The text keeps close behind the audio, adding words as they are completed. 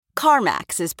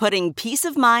CarMax is putting peace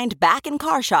of mind back in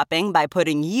car shopping by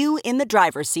putting you in the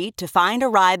driver's seat to find a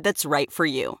ride that's right for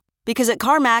you. Because at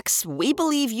CarMax, we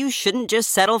believe you shouldn't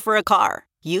just settle for a car.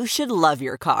 You should love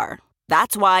your car.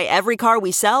 That's why every car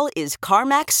we sell is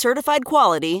CarMax certified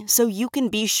quality, so you can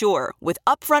be sure with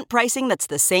upfront pricing that's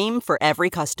the same for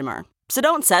every customer. So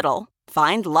don't settle.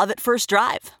 Find love at first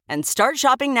drive and start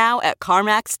shopping now at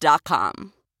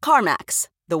CarMax.com. CarMax,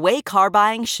 the way car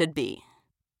buying should be.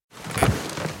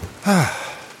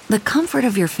 The comfort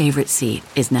of your favorite seat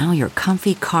is now your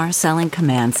comfy car selling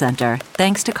command center,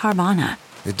 thanks to Carvana.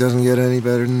 It doesn't get any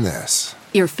better than this.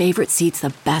 Your favorite seat's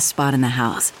the best spot in the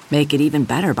house. Make it even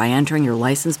better by entering your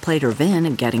license plate or VIN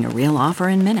and getting a real offer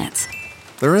in minutes.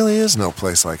 There really is no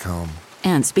place like home.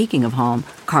 And speaking of home,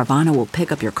 Carvana will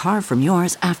pick up your car from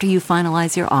yours after you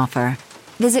finalize your offer.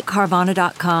 Visit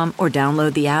Carvana.com or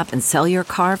download the app and sell your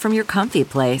car from your comfy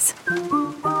place.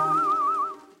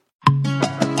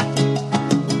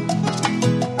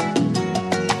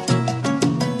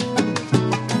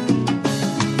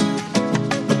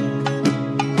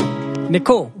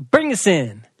 Nicole, bring us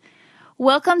in.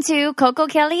 Welcome to Coco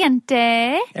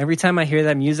Caliente. Every time I hear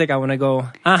that music, I want to go,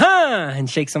 aha, and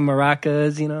shake some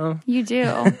maracas, you know? You do.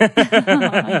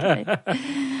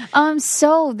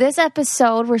 So this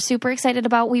episode, we're super excited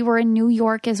about. We were in New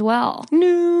York as well.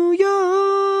 New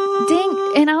York.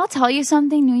 Dang, and I'll tell you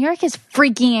something, New York is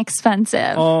freaking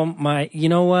expensive. Oh my, you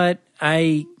know what?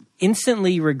 I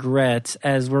instantly regret,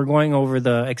 as we're going over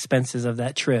the expenses of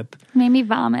that trip. Made me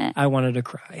vomit. I wanted to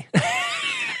cry.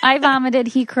 I vomited.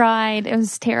 He cried. It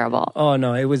was terrible. Oh,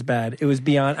 no, it was bad. It was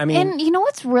beyond, I mean. And you know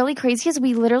what's really crazy is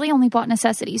we literally only bought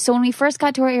necessities. So when we first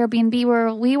got to our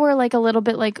Airbnb, we were like a little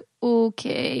bit like,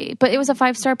 okay. But it was a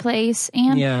 5-star place.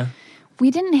 And we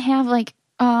didn't have like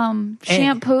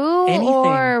shampoo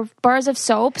or bars of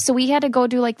soap. So we had to go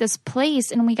to like this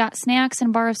place and we got snacks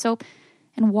and a bar of soap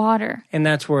and water. And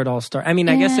that's where it all started. I mean,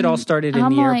 I guess it all started in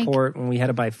the airport when we had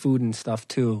to buy food and stuff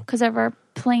too. Because of our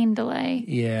plane delay.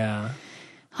 Yeah.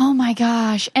 Oh my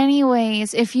gosh.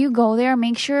 Anyways, if you go there,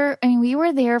 make sure, I mean, we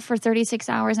were there for 36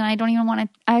 hours and I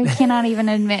cannot even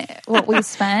admit what we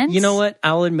spent. You know what?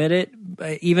 I'll admit it,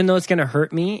 even though it's going to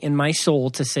hurt me in my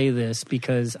soul to say this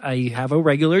because I have a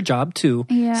regular job too.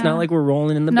 Yeah. It's not like we're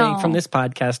rolling in the bank from this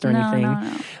podcast or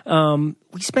anything. No.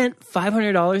 We spent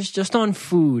 $500 just on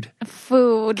food.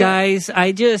 Food. Guys,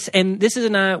 and this is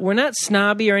we're not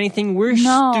snobby or anything. We're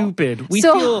stupid. We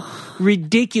feel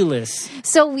ridiculous.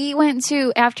 So we went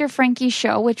to, after Frankie's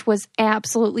show, which was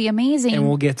absolutely amazing. And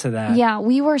we'll get to that. Yeah,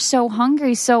 we were so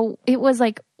hungry. So it was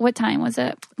like, what time was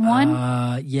it?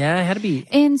 1? Yeah, it had to be.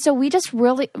 And so we just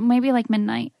really, maybe like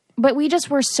midnight. But we just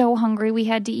were so hungry. We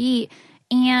had to eat.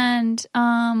 And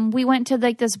we went to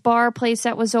like this bar place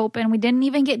that was open. We didn't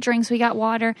even get drinks. We got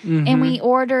water. Mm-hmm. And we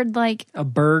ordered like a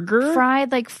burger,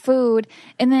 fried like food.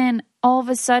 And then all of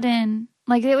a sudden,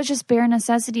 like it was just bare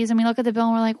necessities. And we look at the bill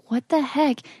and we're like, what the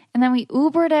heck? And then we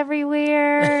Ubered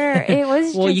everywhere. It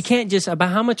was well, you can't just, about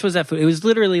how much was that food? It was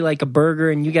literally like a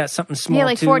burger and you got something small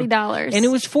like too. $40. And it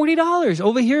was $40.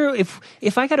 Over here,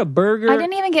 if I got a burger. I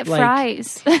didn't even get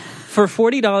fries. For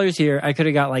 $40 here, I could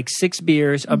have got like 6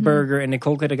 beers, a burger, and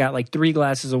Nicole could have got like 3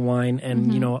 glasses of wine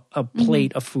and, a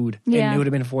plate of food. Yeah. And it would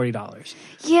have been $40.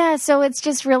 Yeah, so it's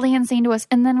just really insane to us.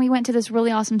 And then we went to this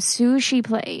really awesome sushi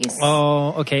place.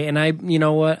 Oh, okay. And you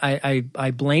know what?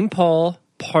 I blame Paul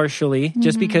partially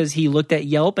just because he looked at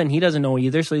Yelp and he doesn't know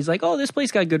either. So he's like, oh, this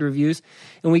place got good reviews.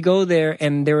 And we go there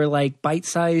and they were like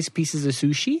bite-sized pieces of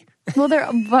sushi. Well,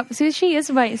 sushi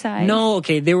is bite-sized. No,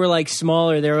 okay. They were like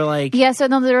smaller. They were like... Yeah, so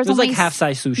no, there was only... like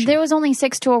half-size sushi. There was only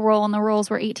 6 to a roll and the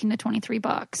rolls were $18 to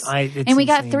 $23. And we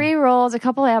got 3 rolls, a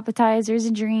couple appetizers,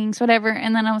 and drinks, whatever.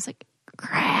 And then I was like,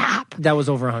 crap. That was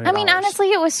over $100. I mean,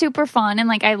 honestly, it was super fun and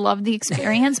like I loved the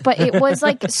experience, but it was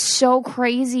like so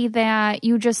crazy that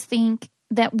you just think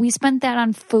that we spent that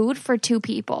on food for 2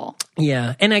 people.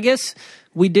 Yeah. And I guess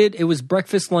we did, it was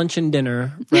breakfast, lunch, and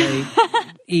dinner, right?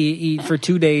 eat for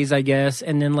 2 days, I guess,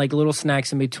 and then like little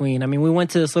snacks in between. I mean, we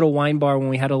went to this little wine bar when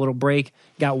we had a little break,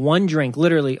 got one drink,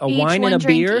 literally, a wine and a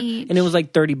beer, and it was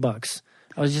like $30.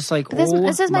 I was just like,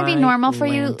 this might be normal for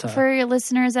you, for your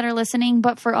listeners that are listening,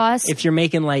 but for us, if you're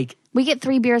making like we get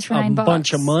 3 beers for $9, a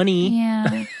bunch of money,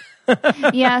 yeah,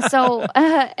 yeah. So,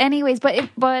 anyways, but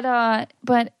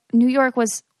New York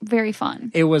was very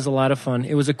fun. It was a lot of fun.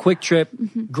 It was a quick trip,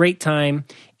 great time,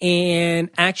 and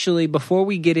actually, before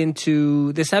we get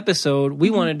into this episode, we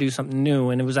want to do something new,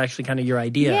 and it was actually kind of your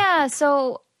idea. Yeah.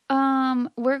 So,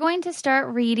 we're going to start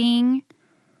reading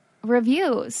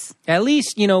reviews. At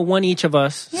least, one each of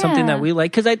us, something that we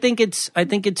like. Because I think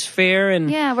it's fair. And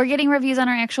yeah, we're getting reviews on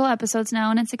our actual episodes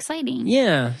now, and it's exciting.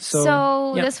 Yeah.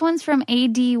 So this one's from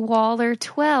AD Waller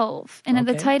 12. And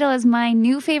the title is My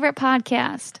New Favorite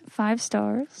Podcast. 5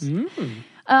 stars.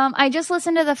 I just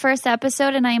listened to the first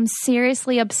episode, and I am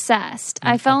seriously obsessed.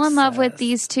 I fell in love with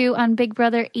these two on Big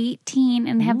Brother 18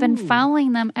 and have been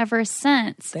following them ever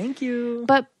since. Thank you.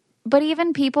 But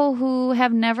even people who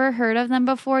have never heard of them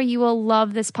before, you will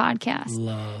love this podcast.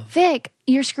 Vic,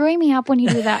 you're screwing me up when you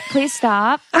do that. Please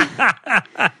stop.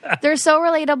 They're so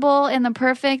relatable and the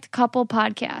perfect couple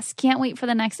podcast. Can't wait for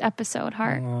the next episode,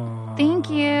 Heart. Aww, thank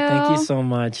you. Thank you so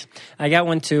much. I got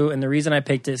one too, and the reason I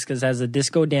picked it is because it has a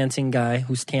disco dancing guy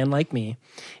who's tan like me,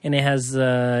 and it has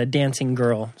a dancing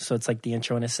girl. So it's like the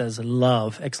intro, and it says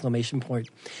 "love!" !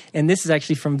 And this is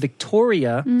actually from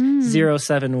Victoria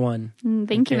 071.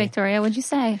 Thank you, Victoria. What'd you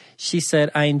say? She said,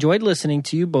 "I enjoyed listening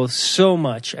to you both so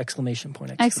much!" ! Exclamation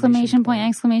point.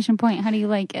 How do you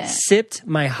like it? Sipped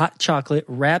my hot chocolate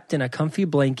wrapped in a comfy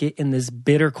blanket in this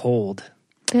bitter cold.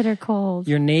 Bitter cold.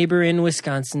 Your neighbor in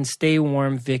Wisconsin. Stay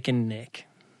warm, Vic and Nick.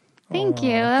 Thank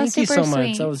you. That was super super you so sweet.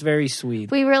 much. That was very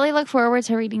sweet. We really look forward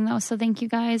to reading those. So thank you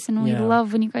guys. And we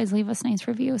love when you guys leave us nice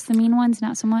reviews. The mean ones,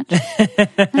 not so much.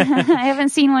 I haven't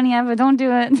seen one yet, but don't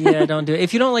do it. Yeah, don't do it.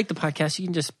 If you don't like the podcast, you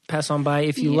can just pass on by.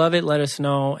 If you love it, let us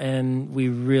know. And we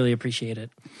really appreciate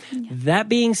it. Yeah. That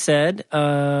being said,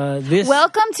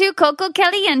 Welcome to Coco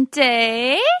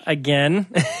Caliente. Again.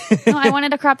 No, I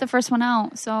wanted to crop the first one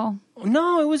out, so.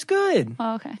 No, it was good.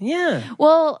 Oh, okay. Yeah.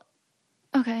 Well,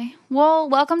 okay. Well,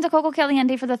 welcome to Coco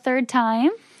Caliente for the 3rd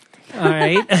time. All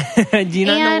right. Do you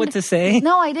not know what to say?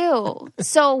 No, I do.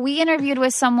 So we interviewed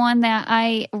with someone that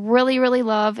I really, really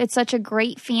love. It's such a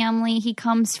great family. He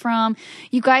comes from,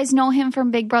 you guys know him from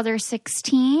Big Brother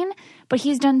 16, but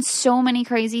he's done so many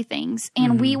crazy things.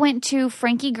 And we went to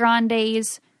Frankie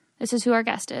Grande's, this is who our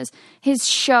guest is, his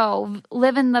show,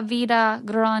 Livin' La Vida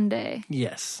Grande.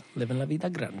 Yes, Livin' La Vida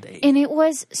Grande. And it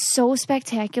was so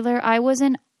spectacular. I was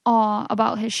in awe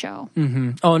about his show.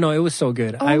 Oh, no, it was so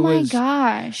good. Oh, my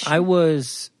gosh.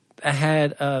 I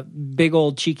had a big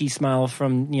old cheeky smile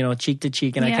from, cheek to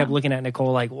cheek. And I kept looking at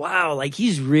Nicole like, wow, like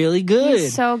he's really good.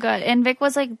 He's so good. And Vic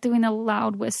was like doing a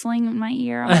loud whistling in my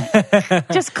ear. I'm like,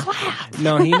 just clap.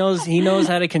 No, he knows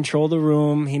how to control the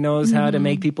room. He knows how to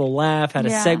make people laugh, how to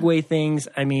segue things.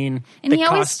 I mean, and the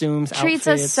costumes, treats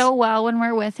outfits. us so well when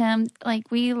we're with him. Like,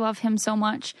 we love him so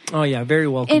much. Oh, yeah. Very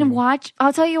welcoming. And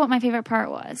I'll tell you what my favorite part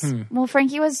was. Well,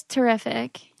 Frankie was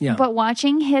terrific. Yeah. But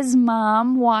watching his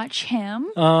mom watch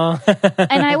him.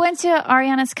 And I went to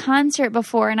Ariana's concert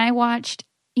before, and I watched,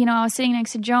 I was sitting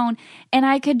next to Joan, and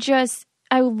I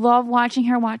love watching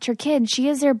her watch her kids. She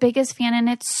is their biggest fan, and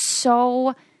it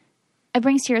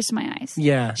brings tears to my eyes.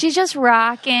 Yeah. She's just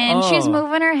rocking. Oh. She's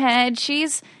moving her head.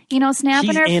 She's,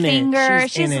 snapping her finger.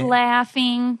 She's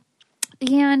laughing.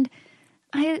 And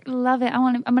I love it.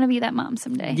 I'm going to be that mom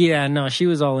someday. Yeah, no, she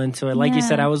was all into it. Like you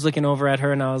said, I was looking over at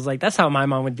her and I was like, that's how my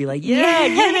mom would be like,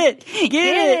 get it.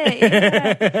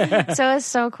 Yeah. So it's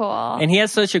so cool. And he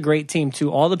has such a great team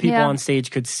too. All the people on stage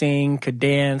could sing, could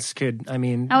dance,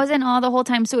 I was in awe the whole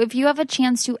time. So if you have a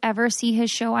chance to ever see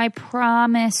his show, I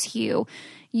promise you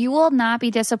will not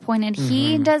be disappointed.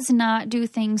 He does not do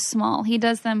things small. He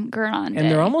does them grande.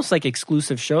 And they're almost like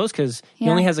exclusive shows because he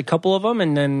only has a couple of them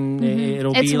and then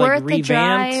it'll be like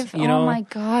revamped. Oh my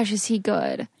gosh, is he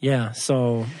good? Yeah,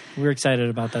 so we're excited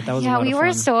about that. That was a lot of fun. Yeah, we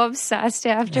were so obsessed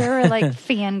after. We're like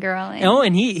fangirling. Oh,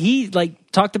 and he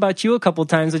like talked about you a couple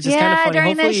times, which is kind of funny.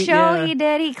 During the show he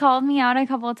did. He called me out a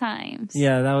couple times.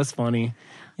 Yeah, that was funny.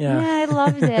 Yeah, I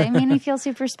loved it. It made me feel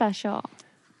super special. All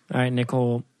right,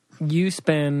 Nicole. You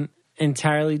spend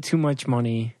entirely too much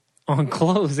money on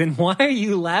clothes. And why are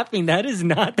you laughing? That is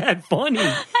not that funny.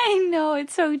 I know.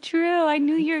 It's so true. I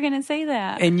knew you were going to say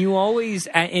that. And you always,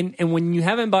 and when you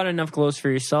haven't bought enough clothes for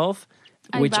yourself,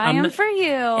 which I buy them for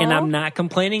you. And I'm not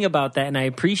complaining about that. And I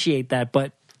appreciate that.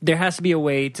 But there has to be a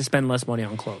way to spend less money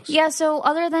on clothes. Yeah, so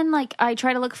other than I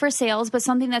try to look for sales, but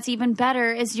something that's even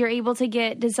better is you're able to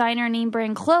get designer name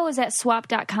brand clothes at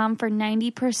swap.com for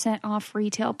 90% off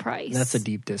retail price. That's a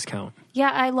deep discount.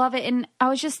 Yeah, I love it. And I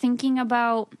was just thinking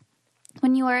about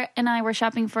when you and I were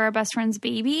shopping for our best friend's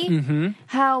baby,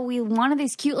 how we wanted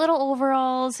these cute little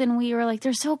overalls and we were like,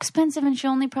 they're so expensive and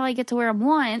she'll only probably get to wear them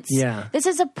once. Yeah. This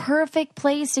is a perfect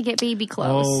place to get baby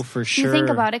clothes. Oh, for sure. You think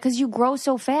about it because you grow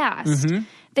so fast.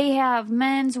 They have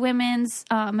men's, women's,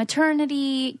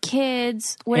 maternity,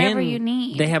 kids, whatever you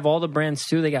need. They have all the brands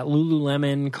too. They got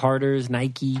Lululemon, Carter's,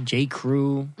 Nike, J.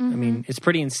 Crew. I mean, it's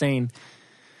pretty insane.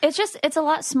 It's a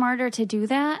lot smarter to do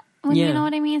that You know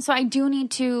what I mean? So I do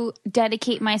need to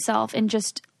dedicate myself and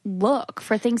just look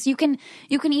for things. You can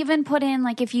even put in,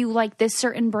 like, if you like this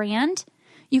certain brand,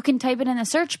 you can type it in the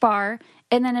search bar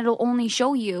and then it'll only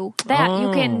show you that.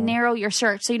 You can narrow your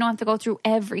search so you don't have to go through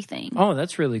everything. Oh,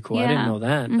 that's really cool. I didn't know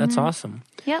that. That's awesome.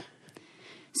 Yep.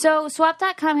 So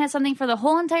swap.com has something for the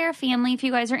whole entire family. If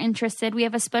you guys are interested, we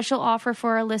have a special offer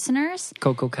for our listeners.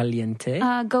 Coco Caliente.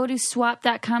 Go to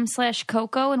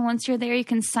swap.com/Coco, and once you're there, you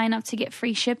can sign up to get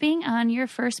free shipping on your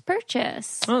first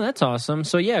purchase. Oh, that's awesome.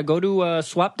 So yeah, go to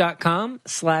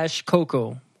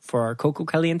swap.com/Coco for our Coco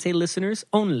Caliente listeners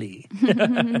only.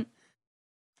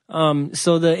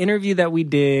 So the interview that we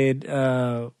did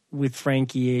with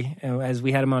Frankie, as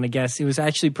we had him on a guest, it was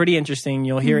actually pretty interesting.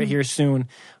 You'll hear it here soon.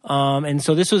 And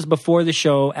so this was before the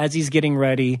show, as he's getting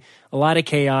ready. A lot of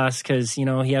chaos because, he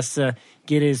has to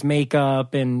get his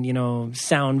makeup and,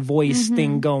 sound voice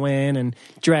thing going and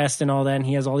dressed and all that. And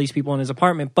he has all these people in his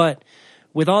apartment. But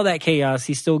with all that chaos,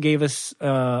 he still gave us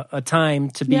a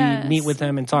time to meet with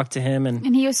him and talk to him.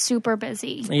 And he was super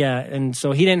busy. Yeah, and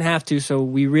so he didn't have to. So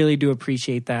we really do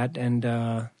appreciate that. And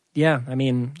hope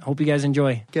you guys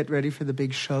enjoy. Get ready for the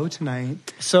big show tonight.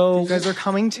 So you guys are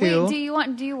coming too. Wait, do you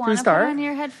want to put on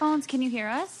your headphones? Can you hear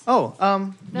us? Oh,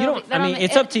 you don't.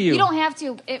 It's up to you. You don't have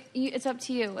to. It's up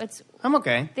to you. I'm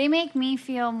okay. They make me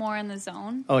feel more in the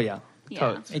zone. Oh yeah.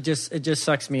 Yeah. It just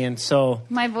sucks me in. So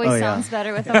my voice sounds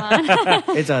better with them on.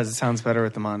 It does. It sounds better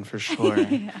with them on for sure.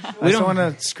 I don't want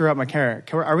to screw up my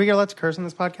character. Are we allowed to curse on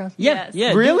this podcast? Yes.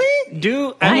 Yeah. Really?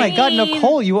 Oh my God,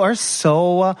 Nicole, you are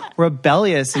so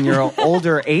rebellious in your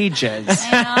older ages.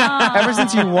 I know. Ever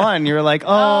since you won, you're like,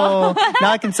 now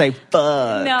I can say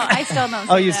fuck. No, I still don't.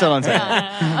 Say you still don't say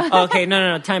that. No. Okay,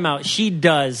 no. Time out. She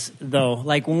does though.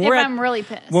 Like when I'm really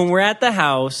pissed. When we're at the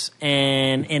house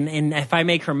and if I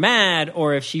make her mad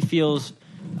or if she feels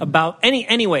about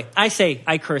anyway,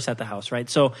 I curse at the house, right?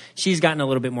 So she's gotten a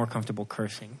little bit more comfortable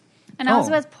cursing. And I was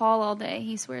with Paul all day.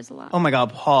 He swears a lot. Oh my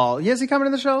God, Paul. Is he coming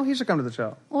to the show? He should come to the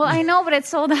show. Well, I know, but it's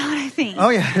sold out, I think. Oh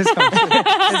yeah, it's coming.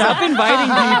 Stop inviting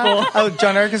people. Oh,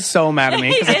 John Eric is so mad at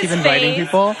me because I keep inviting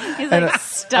people. He's like,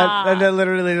 stop. And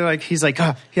literally, he's like,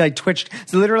 he twitched.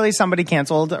 So literally, somebody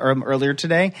canceled earlier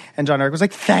today, and John Eric was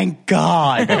like, "Thank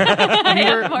God."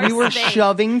 we were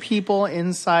shoving people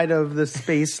inside of the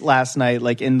space last night,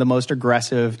 like in the most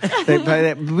aggressive. We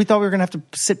thought we were gonna have to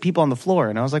sit people on the floor,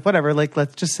 and I was like, "Whatever, like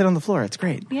let's just sit on the floor. It's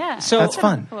great." Yeah, so that's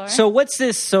fun. So what's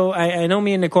this? So I know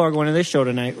me and Nicole are going to this show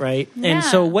tonight, right? Yeah. And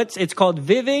so it's called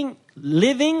Living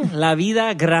La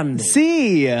Vida Grande.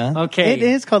 Sí. Okay. It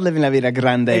is called Living La Vida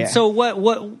Grande. And so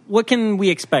what can we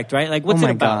expect, right? Like what's it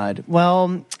about? God.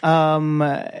 Well,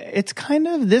 it's kind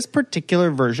of this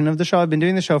particular version of the show. I've been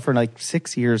doing the show for like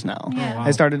 6 years now. Yeah. Oh, wow.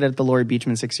 I started at the Laurie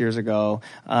Beachman 6 years ago,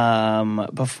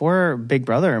 before Big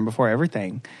Brother and before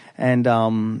everything. And,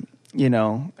 and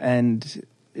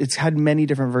it's had many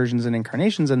different versions and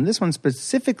incarnations, and this one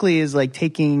specifically is like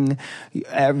taking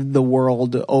the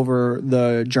world over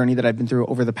the journey that I've been through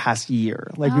over the past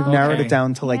year. Like we've narrowed it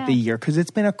down to like the year, because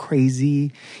it's been a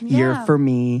crazy year for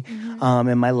me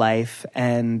in my life,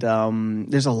 and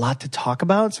there's a lot to talk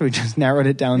about, so we just narrowed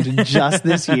it down to just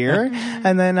this year.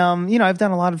 And then I've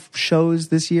done a lot of shows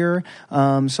this year,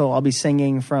 so I'll be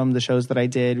singing from the shows that I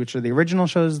did, which are the original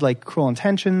shows like Cruel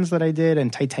Intentions that I did,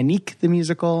 and Titanic the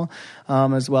musical,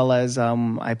 as well as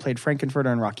I played Frankenfurter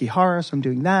and Rocky Horror, so I'm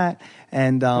doing that,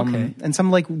 and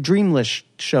some like Dreamlish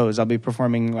shows. I'll be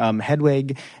performing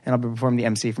Hedwig, and I'll be performing the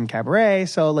MC from Cabaret.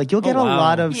 So like you'll get a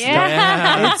lot of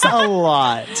stuff. It's a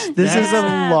lot. This is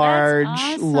a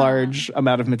large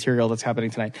amount of material that's happening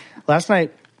tonight. Last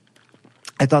night,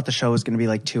 I thought the show was going to be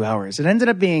like 2 hours. It ended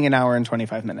up being an hour and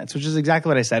 25 minutes, which is exactly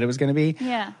what I said it was going to be.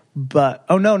 Yeah. But,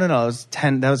 no. It was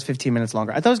 10. That was 15 minutes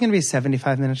longer. I thought it was going to be a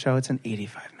 75-minute show. It's an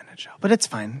 85-minute show. But it's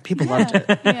fine. People loved it.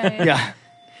 Yeah.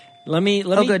 Let me.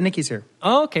 Good. Nikki's here.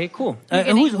 Oh, okay, cool.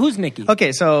 Who's Nikki?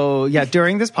 Okay, so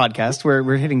during this podcast,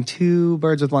 we're hitting two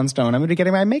birds with one stone. I'm going to be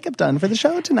getting my makeup done for the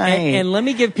show tonight. And let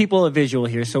me give people a visual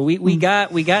here. So we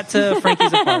got to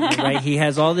Frankie's apartment, right? He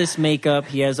has all this makeup.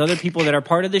 He has other people that are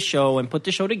part of the show and put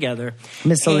the show together.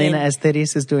 Miss Selena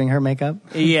Esteris is doing her makeup.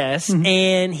 Yes,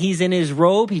 and he's in his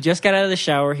robe. He just got out of the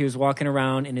shower. He was walking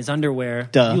around in his underwear.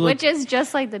 Which is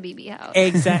just like the BB house.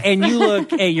 Exactly. And you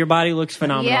look, your body looks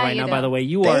phenomenal right now, by the way.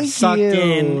 You are sucked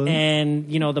in, and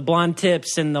the blonde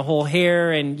tips and the whole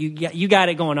hair, and you got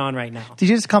it going on right now. Did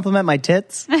you just compliment my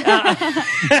tits?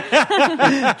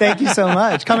 Thank you so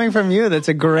much. Coming from you, that's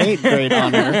a great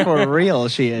honor. For real,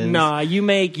 she is. Nah,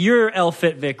 you're Elle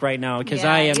Fit Vic right now, because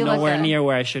I am nowhere near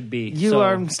where I should be. You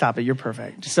are. Stop it. You're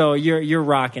perfect. So you're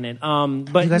rocking it.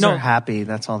 But you guys are happy.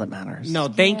 That's all that matters. No,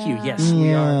 thank you. Yes,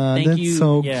 we are. Thank you.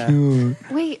 So cute.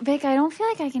 Wait, Vic, I don't feel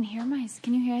like I can hear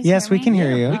Can you hear us? Yes, we can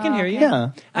hear you. We can hear you.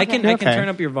 Yeah. I can turn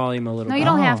up your volume a little bit. No, you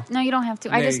don't have to. No, you don't have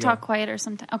to. I just talk quieter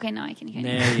sometimes. Okay, now I can hear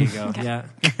you. There you go. Okay. Yeah.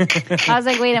 I was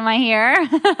like, wait, am I here?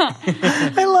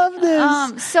 I love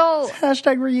this. So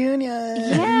hashtag reunion.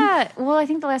 Yeah. Well, I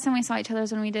think the last time we saw each other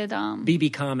was when we did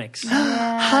BB Comics.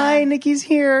 Yeah. Hi, Nikki's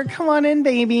here. Come on in,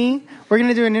 baby. We're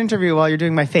gonna do an interview while you're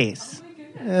doing my face.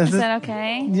 Is that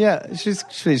okay? Yeah,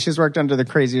 she's worked under the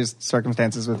craziest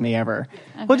circumstances with me ever.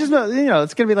 Okay. Well, just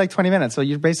it's going to be like 20 minutes, so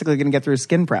you're basically going to get through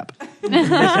skin prep. Basically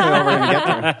what we're going to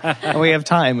get through, and we have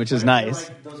time, which is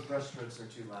nice. Those brushstrokes are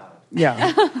too loud.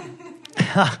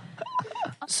 Yeah.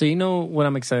 So you know what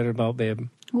I'm excited about, babe?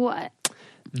 What?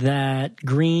 That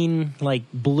green, like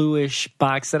bluish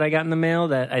box that I got in the mail.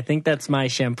 That I think that's my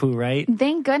shampoo, right?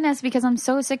 Thank goodness, because I'm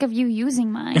so sick of you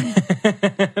using mine.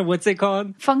 What's it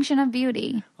called? Function of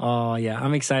Beauty. Oh yeah,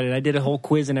 I'm excited. I did a whole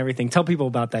quiz and everything. Tell people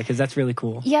about that, because that's really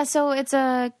cool. Yeah, so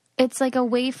it's like a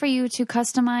way for you to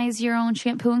customize your own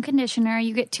shampoo and conditioner.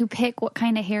 You get to pick what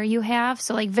kind of hair you have.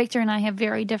 So like Victor and I have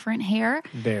very different hair.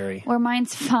 Very. Where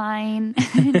mine's fine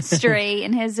and straight,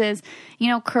 and his is,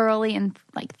 curly and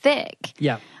like thick.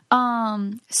 Yeah.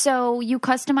 So you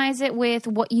customize it with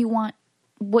what you want.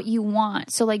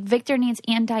 So like Victor needs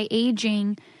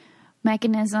anti-aging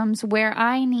mechanisms, where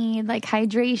I need like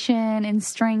hydration and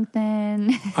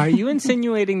strengthen. Are you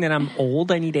insinuating that I'm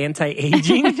old? I need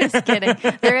anti-aging? Just kidding.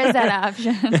 There is that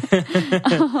option.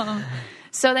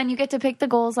 So then you get to pick the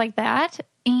goals like that,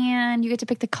 and you get to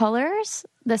pick the colors,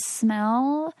 the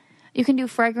smell. You can do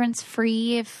fragrance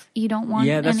free if you don't want.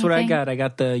 Yeah, that's anything. what I got. I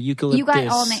got the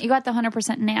eucalyptus. You got the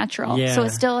 100% natural. Yeah. So it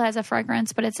still has a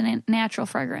fragrance, but it's a natural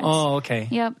fragrance. Oh, okay.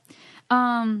 Yep.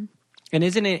 And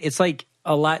isn't it? It's like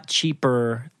a lot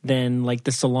cheaper than like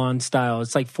the salon style.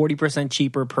 It's like 40%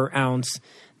 cheaper per ounce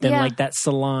than like that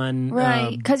salon.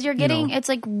 Right. Because you're getting, it's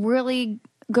like really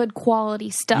good quality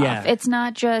stuff. Yeah. It's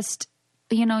not just,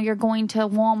 you're going to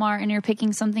Walmart and you're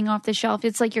picking something off the shelf.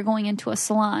 It's like you're going into a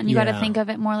salon. You got to think of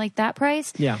it more like that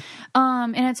price. Yeah.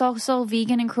 And it's also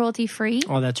vegan and cruelty free.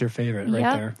 Oh, that's your favorite right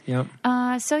there.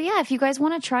 Yep. So yeah, if you guys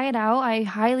want to try it out, I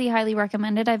highly, highly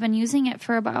recommend it. I've been using it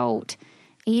for about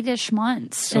 8-ish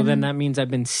months. So then that means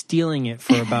I've been stealing it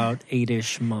for about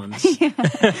 8-ish months.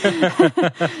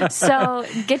 So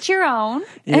get your own.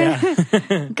 Yeah.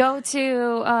 Go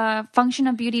to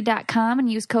functionofbeauty.com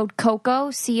and use code COCO,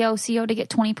 COCO, to get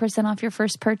 20% off your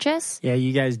first purchase. Yeah,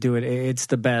 you guys do it. It's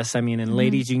the best. I mean, and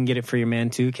ladies, you can get it for your man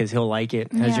too, because he'll like it.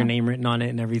 It has your name written on it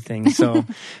and everything. So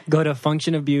go to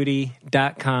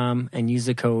functionofbeauty.com and use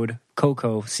the code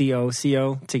COCO,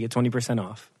 COCO, to get 20%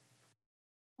 off.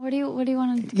 What do you want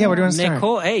to do? Yeah, what do you want to start?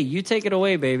 Nicole, hey, you take it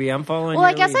away, baby. I'm following Well, I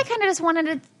your guess lead. I kind of just wanted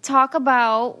to talk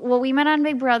about, we met on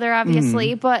Big Brother,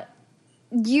 obviously, but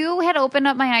you had opened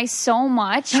up my eyes so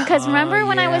much. Because remember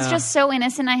when I was just so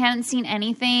innocent, I hadn't seen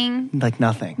anything? Like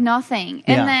nothing. Nothing.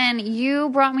 Yeah. And then you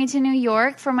brought me to New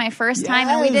York for my first time,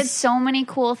 and we did so many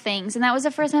cool things. And that was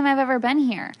the first time I've ever been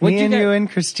here. Me and you and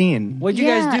Christine. What'd you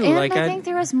guys do? And Like I think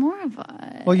there was more of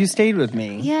us. Well, you stayed with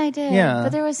me. Yeah, I did. Yeah.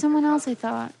 But there was someone else, I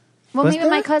thought. Well, Was maybe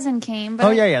there? my cousin came. But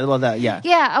Oh, yeah. Well, that, yeah.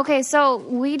 Yeah, okay, so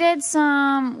we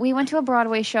went to a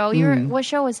Broadway show. What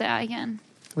show was that again?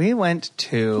 We went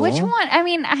to... Which one? I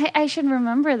mean, I should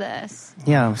remember this.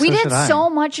 Yeah, we did should I. so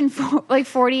much in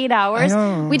 48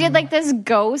 hours. We did like this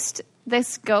ghost. The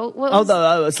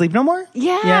Sleep No More?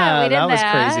 Yeah, we did that was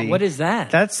that. crazy. What is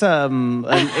that? That's an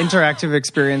interactive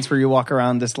experience where you walk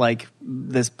around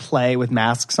this play with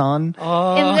masks on.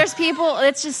 And there's people,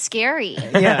 it's just scary.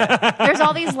 Yeah. There's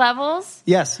all these levels.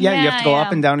 Yes. Yeah, you have to go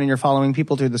up and down and you're following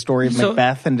people through the story of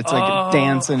Macbeth, and it's like a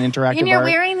dance and interactive And you're art.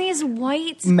 wearing these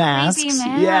white masks. creepy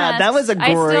masks. Yeah, that was a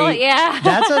great.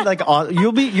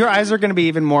 That's your eyes are going to be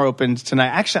even more opened tonight.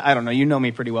 Actually, I don't know. You know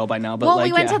me pretty well by now, but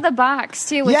we went to the box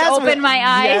too, which opened my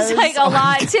eyes a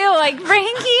lot too. Like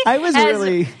Frankie, I was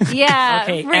really yeah.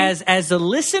 Okay, as a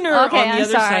listener on the other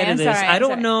side of this, I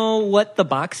don't know what the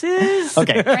box is?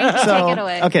 Okay. Frankie, take it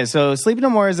away. Okay, so Sleep No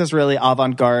More is this really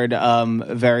avant-garde,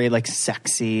 very like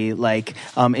sexy, like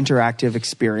interactive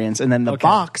experience. And then the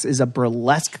box is a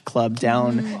burlesque club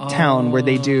downtown where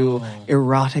they do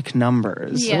erotic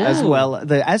numbers as well.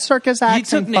 As circus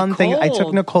acts and fun thing. I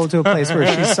took Nicole to a place where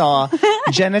she saw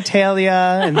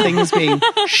genitalia and things being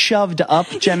shoved up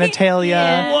genitalia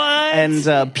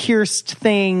and pierced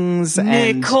things.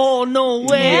 Nicole, no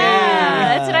way.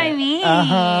 Yeah, that's what I mean.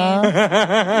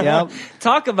 Yep.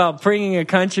 Talk about bringing a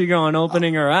country girl and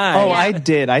opening her eyes. Oh, I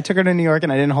did. I took her to New York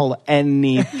and I didn't hold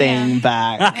anything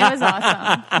back. It was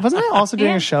awesome. Wasn't I also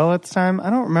doing a show at the time? I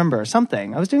don't remember.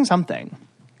 Something. I was doing something.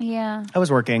 Yeah. I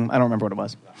was working. I don't remember what it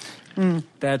was.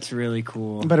 That's really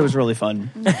cool. But it was really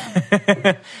fun.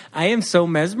 I am so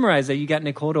mesmerized that you got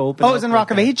Nicole to open. Oh, it was in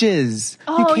Rock of Ages.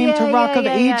 You came to Rock of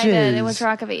Ages. I did. It was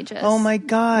Rock of Ages. Oh my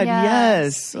God,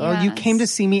 yes. Oh, you came to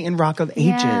see me in Rock of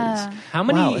Ages. Yeah. How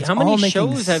many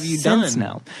shows have you done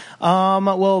now?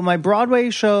 Well, my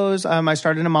Broadway shows, I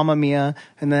started in Mamma Mia,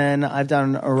 and then I've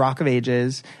done a Rock of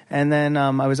Ages, and then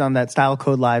I was on that Style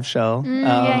Code Live show.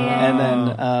 And then,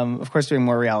 of course, doing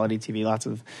more reality TV, lots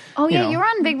of... you were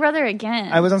on Big Brother again.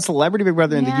 I was on Celebrity Big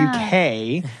Brother in the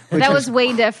UK. That was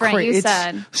way different, you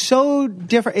said. So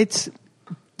different. It's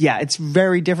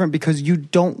very different because you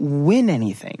don't win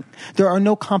anything. There are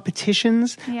no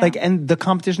competitions. And the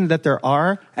competitions that there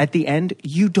are, at the end,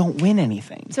 you don't win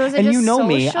anything. So is it and just you know social?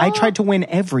 me, I tried to win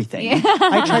everything.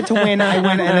 I tried to win,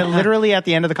 and then literally at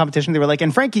the end of the competition, they were like,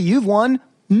 and Frankie, you've won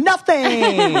nothing.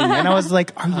 And I was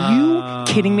like, are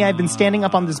you kidding me? I've been standing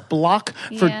up on this block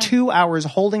for 2 hours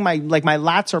holding my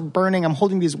lats are burning. I'm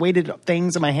holding these weighted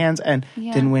things in my hands and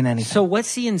didn't win anything. So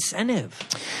what's the incentive?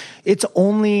 It's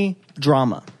only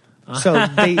drama. So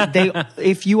they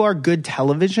if you are good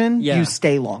television, you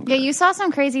stay longer. Yeah, you saw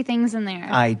some crazy things in there.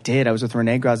 I did. I was with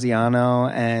Renee Graziano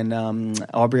and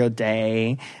Aubrey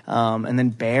O'Day. And then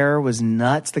Bear was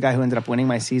nuts. The guy who ended up winning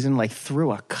my season,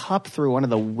 threw a cup through one of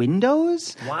the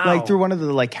windows. Wow. Through one of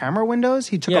the camera windows.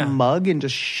 He took a mug and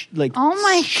just shattered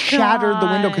the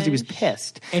window because he was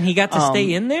pissed. And he got to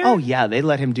stay in there? Oh, yeah. They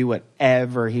let him do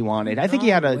whatever he wanted. I think he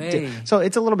had so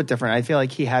it's a little bit different. I feel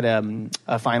like he had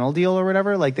a final deal or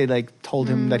whatever. They told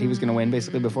him that he was going to win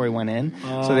basically before he went in.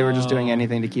 So they were just doing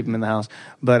anything to keep him in the house.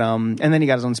 But and then he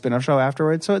got his own spin-off show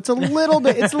afterwards. So it's a little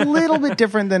bit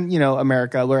different than,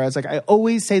 America, where I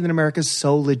always say that America's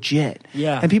so legit.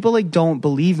 Yeah. And people don't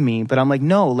believe me, but I'm like,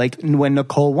 no, when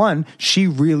Nicole won, she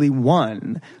really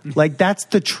won. That's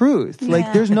the truth.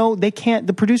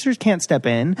 The producers can't step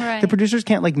in. Right. The producers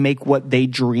can't make what they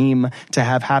dream to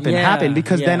have happen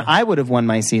because then I would have won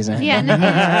my season. Yeah.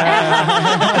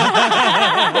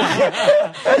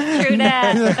 True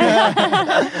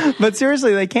that. But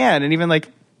seriously, they can. And even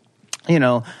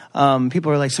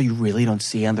people are like, so you really don't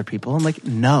see other people? I'm like,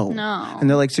 no. And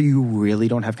they're like, so you really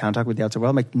don't have contact with the outside world?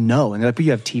 I'm like, no. And they're like, but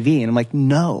you have TV. And I'm like,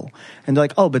 no. And they're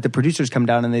like, oh, but the producers come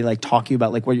down and they talk to you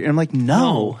about what you're... And I'm like,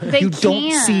 no. They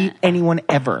don't see anyone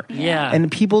ever. Yeah. And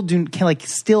people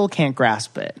still can't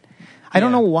grasp it. I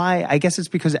don't know why. I guess it's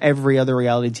because every other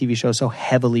reality TV show is so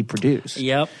heavily produced.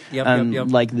 Yep.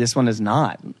 This one is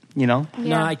not. No,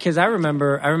 because I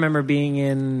remember being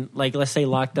in let's say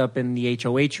locked up in the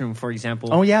HOH room, for example.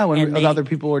 Oh yeah, when other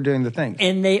people were doing the thing,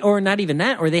 and or not even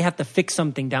that, or they have to fix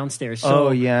something downstairs.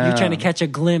 So you're trying to catch a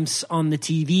glimpse on the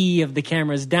TV of the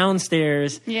cameras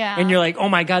downstairs. Yeah, and you're like, oh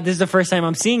my God, this is the first time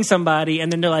I'm seeing somebody,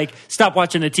 and then they're like, stop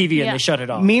watching the TV, and they shut it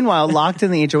off. Meanwhile, locked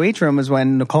in the HOH room is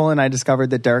when Nicole and I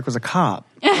discovered that Derek was a cop.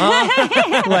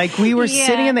 We were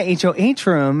sitting in the HOH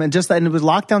room and it was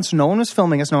locked down, so no one was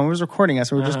filming us, no one was recording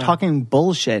us. We were just talking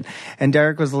bullshit. And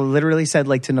Derek was literally said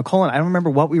to Nicole, and I don't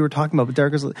remember what we were talking about, but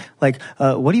Derek was like,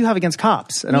 what do you have against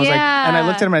cops? And I was like, and I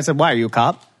looked at him and I said, why, are you a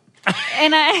cop?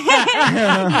 And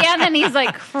and then he's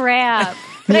like, crap.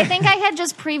 But I think I had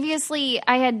just previously,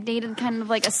 I had dated kind of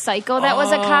a psycho that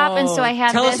was a cop, and so I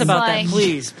had Tell us about that,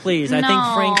 please. I think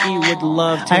Frankie would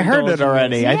love to. I heard it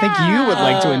already. I think you would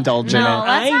like to indulge in it.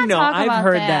 I know. I've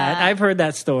heard that. I've heard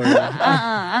that story.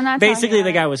 I'm not. Basically,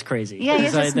 the guy was crazy. Yeah,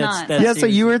 he's just nuts. So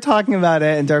you were talking about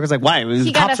it, and Derek was like, "Why?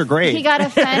 Cops are great." He got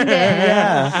offended.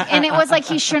 And it was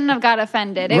he shouldn't have got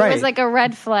offended. It was a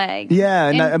red flag. Yeah,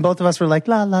 and both of us were like,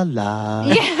 "La la la."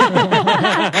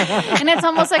 Yeah. And it's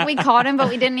almost like we caught him, but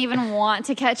we didn't even want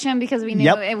to catch him because we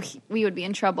knew we would be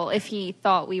in trouble if he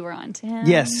thought we were on to him.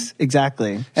 Yes,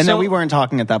 exactly. And then we weren't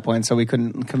talking at that point, so we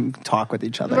couldn't talk with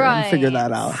each other and figure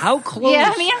that out. How close?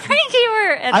 Yeah, me and Frankie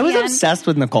were at I was obsessed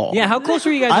with Nicole. Yeah, how close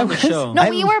were you guys on the show? No,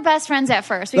 we were best friends at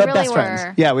first. We really were.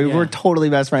 Friends. Yeah, we were totally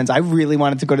best friends. I really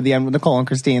wanted to go to the end with Nicole and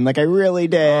Christine. Like, I really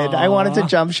did. I wanted to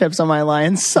jump ships on my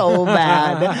line so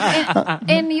bad.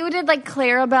 And you did, like,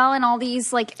 Clarabelle and all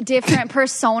these, like, different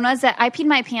personas that I peed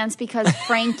my pants because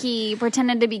Frankie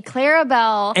pretended to be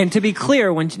Clarabelle. And to be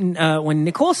clear, when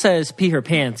Nicole says pee her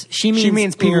pants, she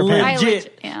means pee her pants.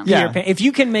 Legit pee her pants. If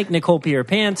you can make Nicole pee her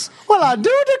pants... Well, I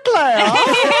do declare.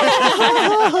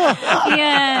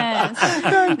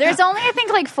 Yes. There's only, I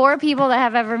think, like 4 people that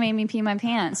have ever made me pee my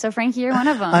pants. So, Frankie, you're one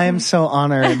of them. I am so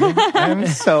honored. I'm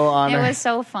so honored. It was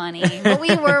so funny. But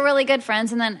we were really good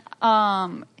friends. And then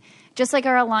just like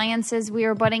our alliances, we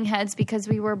were butting heads because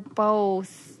we were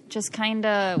both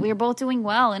we were both doing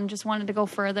well and just wanted to go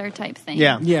further type thing.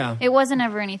 Yeah. It wasn't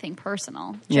ever anything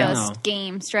personal. Just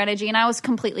game strategy. And I was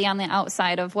completely on the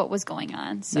outside of what was going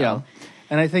on. So. Yeah.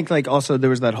 And I think, like, also there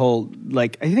was that whole,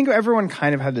 like, I think everyone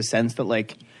kind of had the sense that,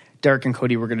 like, Derek and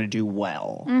Cody were going to do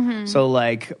well. Mm-hmm. So,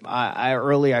 like, I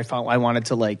thought I wanted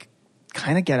to, like,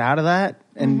 kind of get out of that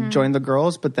and join the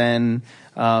girls, but then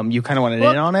you kind of wanted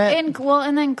in on it. And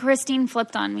then Christine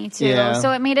flipped on me too,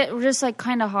 so it made it just like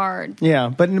kind of hard. Yeah,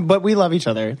 but we love each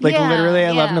other. Like literally,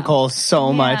 I love Nicole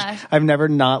so much. I've never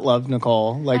not loved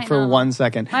Nicole for 1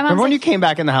 second. Remember when you came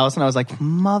back in the house and I was like,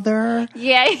 "Mother."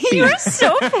 Yeah, you were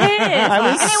so pissed.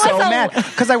 I was so mad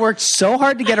because I worked so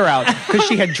hard to get her out because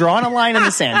she had drawn a line in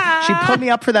the sand. She put me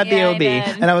up for that BOB,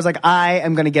 and I was like, "I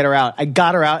am going to get her out." I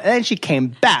got her out, and then she came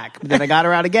back. But then I got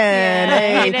her out again.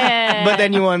 But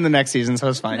then you won the next season, so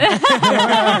it's fine. And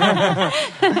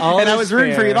I was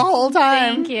rooting for you the whole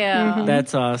time. Thank you. Mm-hmm.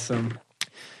 That's awesome.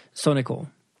 So, Nicole.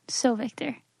 So,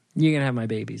 Victor. You're going to have my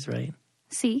babies, right?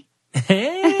 Sí.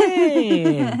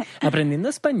 Hey, aprendiendo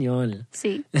español.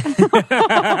 Sí.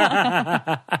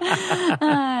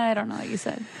 I don't know what you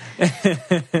said.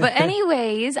 But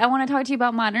anyways, I want to talk to you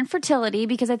about modern fertility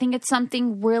because I think it's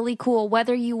something really cool,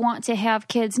 whether you want to have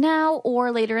kids now or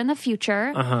later in the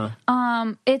future.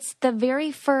 It's the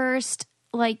very first,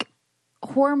 like,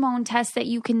 hormone test that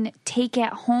you can take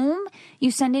at home.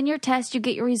 You send in your test, you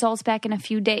get your results back in a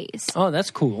few days. Oh, that's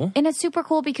cool. And it's super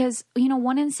cool because,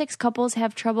 1 in 6 couples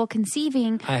have trouble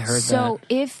conceiving. I heard that. So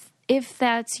if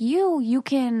that's you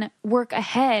can work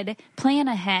ahead, plan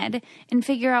ahead, and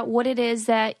figure out what it is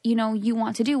that, you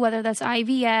want to do, whether that's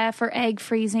IVF or egg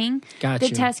freezing. Gotcha.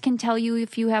 The test can tell you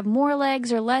if you have more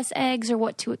legs or less eggs or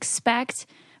what to expect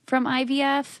from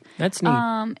IVF. That's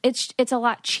neat. It's a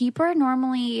lot cheaper.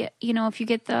 Normally, if you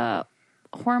get the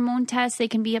hormone test, they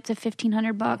can be up to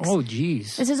 $1,500. Oh,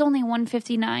 geez. This is only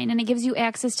 $159, and it gives you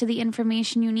access to the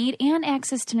information you need and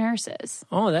access to nurses.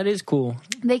 Oh, that is cool.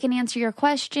 They can answer your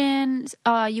questions.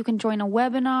 You can join a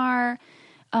webinar.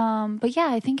 But yeah,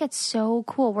 I think it's so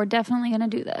cool. We're definitely going to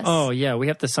do this. Oh, yeah. We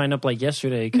have to sign up like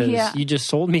yesterday because you just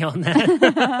sold me on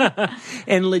that.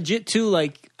 And legit, too,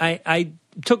 like, I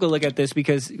took a look at this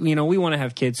because, we want to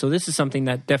have kids. So this is something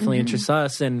that definitely interests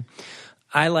us. And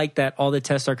I like that all the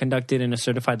tests are conducted in a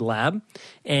certified lab.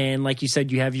 And like you said,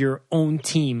 you have your own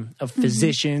team of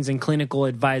physicians and clinical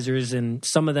advisors, and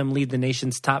some of them lead the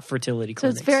nation's top fertility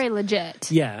clinics. So it's very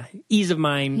legit. Yeah. Ease of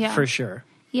mind for sure.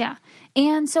 Yeah.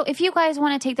 And so if you guys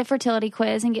want to take the fertility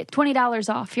quiz and get $20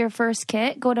 off your first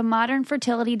kit, go to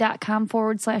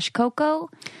modernfertility.com/Coco.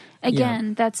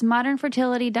 Again, that's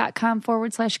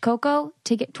modernfertility.com/Coco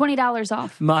to get $20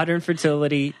 off.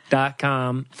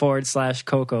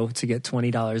 modernfertility.com/Coco to get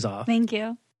 $20 off. Thank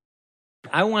you.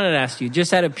 I wanted to ask you,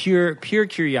 just out of pure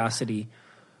curiosity,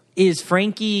 is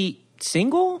Frankie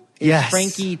single? Yes. Is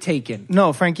Frankie taken?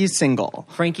 No, Frankie's single.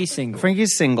 Frankie's single.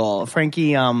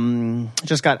 Frankie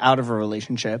just got out of a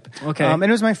relationship. Okay. And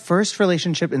it was my first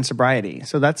relationship in sobriety.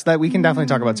 So that's that. We can definitely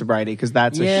talk about sobriety because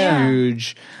that's a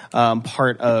huge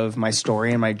part of my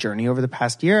story and my journey over the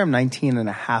past year. I'm 19 and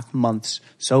a half months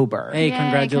sober. Hey,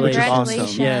 congratulations.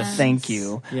 Awesome. Yes. Thank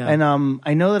you. Yeah. And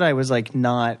I know that I was like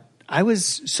I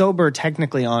was sober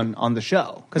technically on the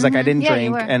show because like I didn't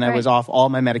drink and I was off all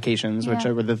my medications, which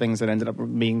were the things that ended up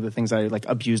being the things that I like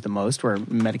abused the most were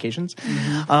medications.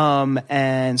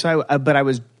 And so but I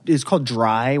was is called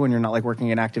dry when you're not like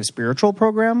working an active spiritual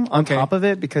program on top of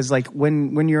it, because like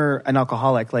when you're an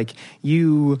alcoholic, like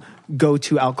you go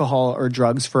to alcohol or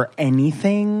drugs for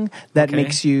anything that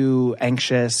makes you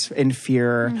anxious, in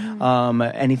fear,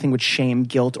 anything with shame,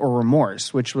 guilt, or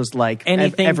remorse, which was like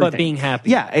anything everything. But being happy.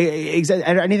 Yeah, exactly.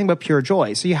 Anything but pure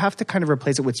joy. So you have to kind of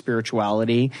replace it with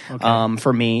spirituality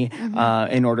for me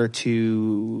in order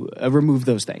to remove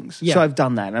those things. Yeah. So I've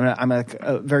done that. I'm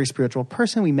a very spiritual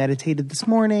person. We meditated this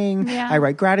morning. Yeah. I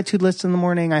write gratitude lists in the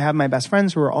morning. I have my best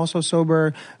friends who are also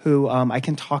sober, who I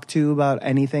can talk to about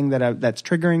anything that's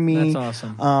triggering me. That's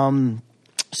awesome.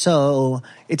 So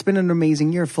it's been an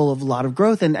amazing year full of a lot of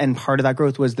growth. And part of that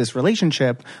growth was this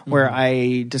relationship where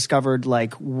I discovered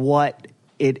like what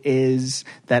it is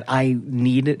that I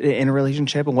need in a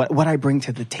relationship and what I bring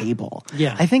to the table.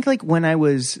 Yeah. I think like when I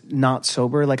was not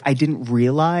sober, like I didn't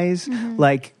realize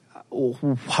like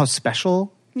how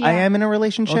special I am in a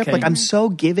relationship. Like I'm so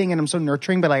giving and I'm so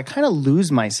nurturing, but I kind of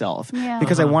lose myself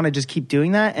because I want to just keep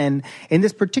doing that. And in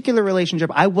this particular relationship,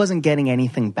 I wasn't getting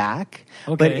anything back.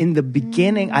 But in the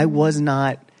beginning,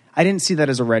 I didn't see that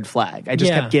as a red flag. I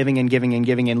just kept giving and giving and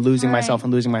giving and losing myself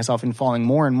and falling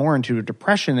more and more into a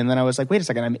depression. And then I was like, wait a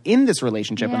second, I'm in this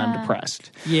relationship and I'm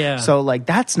depressed. Yeah. So like,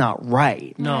 that's not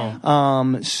right.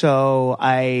 No. So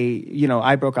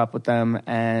I broke up with them,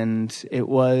 and it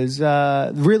was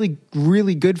really,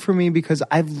 really good for me because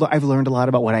I've learned a lot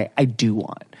about what I do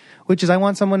want. Which is I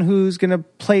want someone who's going to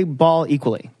play ball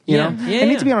equally. You know? It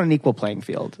needs to be on an equal playing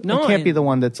field. No, it can't be the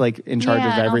one that's like in charge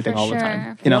of everything all the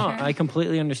time. You know? I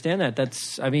completely understand that.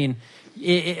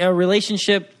 A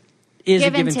relationship is a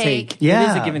give and take. Yeah. It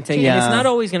is a give and take. And it's not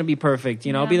always going to be perfect.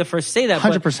 I'll be the first to say that.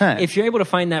 100%. But if you're able to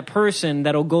find that person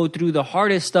that'll go through the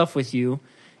hardest stuff with you,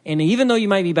 and even though you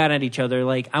might be bad at each other,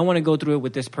 like I want to go through it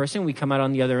with this person. We come out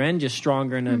on the other end just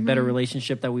stronger in a better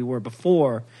relationship than we were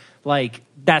before. Like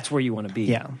that's where you want to be.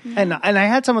 Yeah. And I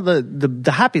had some of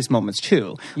the happiest moments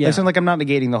too. Yeah. Like I'm not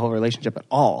negating the whole relationship at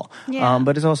all. Yeah.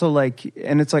 But it's also like,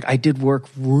 and it's like I did work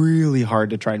really hard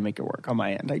to try and make it work on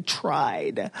my end. I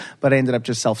tried, but I ended up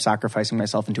just self-sacrificing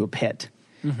myself into a pit.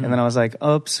 And then I was like,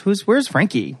 oops, where's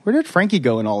Frankie? Where did Frankie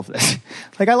go in all of this?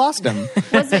 Like I lost him.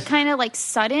 Was it kind of like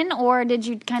sudden, or did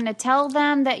you kind of tell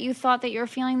them that you thought that you were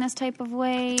feeling this type of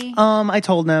way? I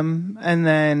told them, and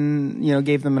then,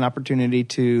 gave them an opportunity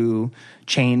to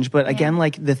change. But again,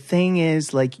 like the thing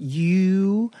is like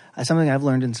something I've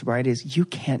learned in sobriety is you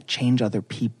can't change other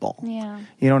people. Yeah.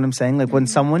 You know what I'm saying? Like when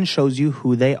someone shows you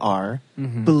who they are,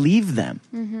 believe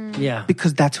them. Yeah.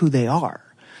 Because that's who they are.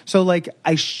 So like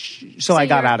I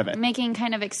got out of it. Making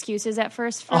kind of excuses at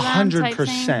first for them.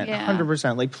 100%.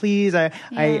 100%. Like please, can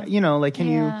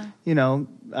you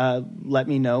let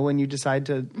me know when you decide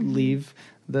to leave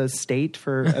the state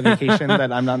for a vacation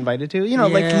that I'm not invited to.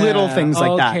 Like little things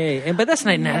like that. Okay, but that's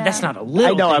not a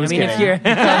little. I know. Thing. I was kidding. If you're,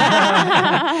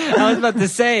 I was about to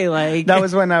say like that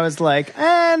was when I was like,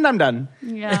 and I'm done.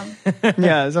 Yeah.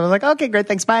 Yeah. So I was like, okay, great,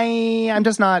 thanks, bye. I'm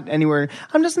just not anywhere.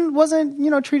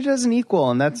 Wasn't treated as an equal,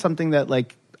 and that's something that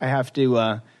like I have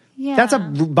to. That's a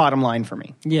bottom line for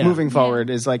me. Yeah. Moving forward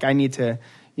is like I need to,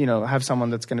 have someone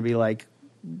that's going to be like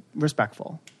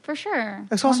respectful. For sure.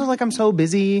 It's also like I'm so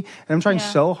busy and I'm trying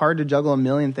so hard to juggle a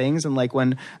million things, and like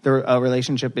when the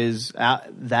relationship is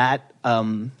that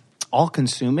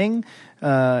all-consuming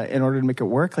in order to make it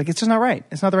work, like it's just not right.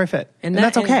 It's not the right fit, and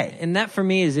that's okay. And that for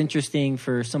me is interesting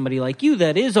for somebody like you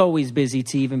that is always busy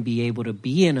to even be able to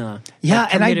be in a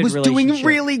and I was doing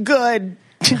really good.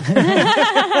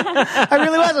 I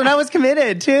really was, and I was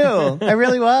committed too. I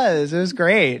really was. It was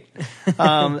great,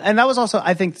 and that was also,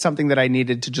 I think, something that I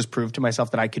needed to just prove to myself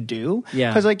that I could do.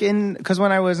 Yeah, because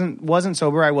when I wasn't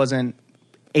sober, I wasn't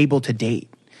able to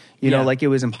date. Like it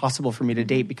was impossible for me to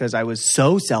date because I was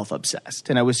so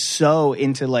self-obsessed and I was so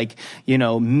into like,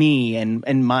 me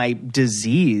and my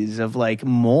disease of like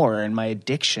more and my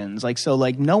addictions. Like, so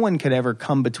like no one could ever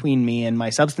come between me and my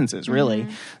substances really.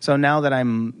 So now that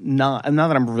I'm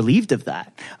relieved of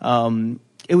that,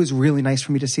 it was really nice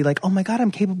for me to see like, oh my God,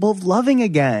 I'm capable of loving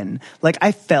again. Like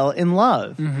I fell in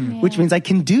love, which means I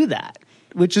can do that,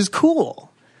 which is cool.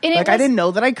 I didn't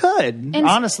know that I could,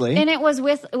 honestly. And it was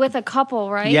with a couple,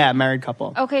 right? Yeah, married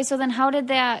couple. Okay, so then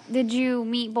did you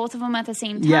meet both of them at the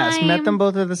same time? Yes, met them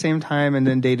both at the same time and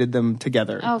then dated them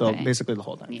together, basically the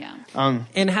whole time. Yeah.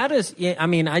 And how does,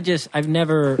 I've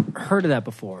never heard of that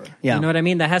before. Yeah. You know what I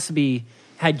mean? That has to be,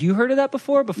 had you heard of that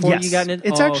before yes. You got into it?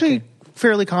 It's actually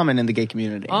fairly common in the gay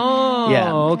community. Oh,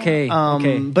 yeah.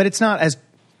 Okay. But it's not as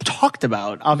talked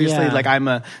about. Obviously, like I'm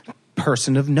a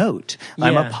person of note.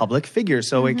 I'm a public figure.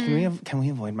 So can we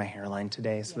avoid my hairline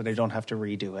today so that I don't have to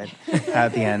redo it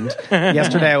at the end?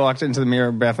 Yesterday I walked into the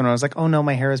mirror, Beth, and I was like, oh no,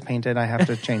 my hair is painted. I have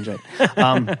to change it.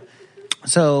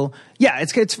 So yeah,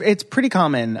 it's pretty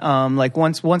common. Like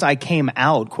once I came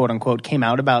out, quote unquote,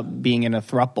 about being in a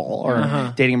throuple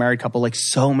or dating a married couple, like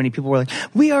so many people were like,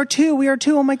 we are too.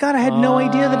 Oh my God, I had no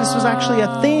idea that this was actually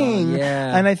a thing.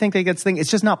 Yeah. And I think they get the thing. It's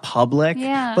just not public.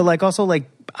 Yeah. But like also like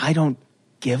I don't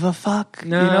give a fuck. You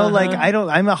know, like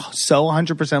I'm so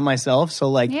 100% myself.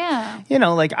 So like, you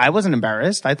know, like I wasn't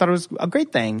embarrassed. I thought it was a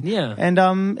great thing. Yeah. And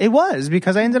it was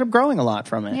because I ended up growing a lot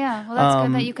from it. Yeah. Well, that's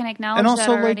good that you can acknowledge and also,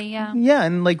 that already. Like, yeah.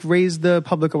 And like raise the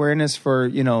public awareness for,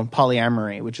 you know,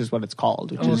 polyamory, which is what it's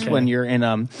called, which is when you're in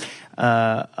a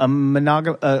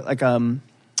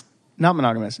not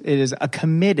monogamous. It is a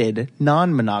committed,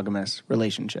 non-monogamous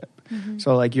relationship.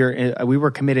 So like we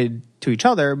were committed to each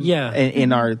other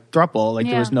in our throuple. Like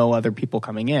there was no other people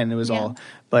coming in. It was all,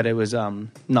 but it was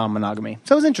non-monogamy.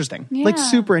 So it was interesting, like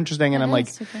super interesting. And I'm like,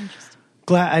 super interesting.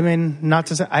 glad. I mean, not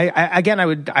to say, I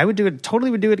would do it, totally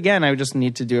would do it again. I would just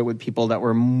need to do it with people that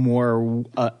were more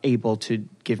able to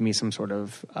give me some sort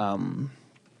of,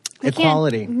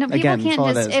 equality. No, people again,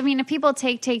 can't just. I mean, if people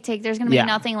take, there's going to be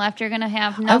nothing left. You're going to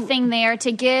have nothing there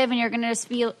to give, and you're going to just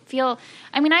feel.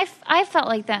 I mean, I felt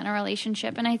like that in a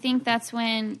relationship, and I think that's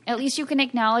when at least you can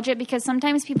acknowledge it, because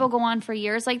sometimes people go on for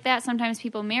years like that. Sometimes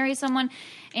people marry someone,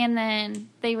 and then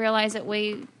they realize it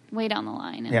way down the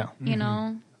line. And, you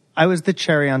know. I was the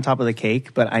cherry on top of the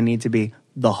cake, but I need to be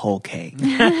the whole cake.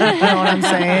 You know what I'm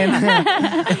saying?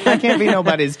 I can't be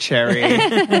nobody's cherry.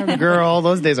 Girl,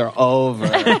 those days are over.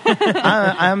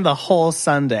 I'm the whole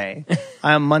Sunday.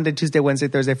 I'm Monday, Tuesday, Wednesday,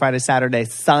 Thursday, Friday, Saturday,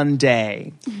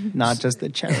 Sunday. Not just the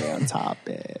cherry on top,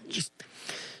 bitch.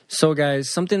 So guys,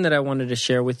 something that I wanted to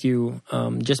share with you,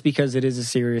 just because it is a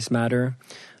serious matter,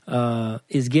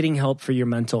 is getting help for your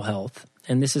mental health.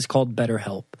 And this is called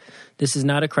BetterHelp. This is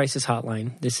not a crisis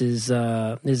hotline. This is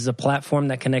a platform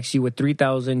that connects you with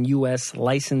 3,000 U.S.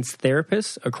 licensed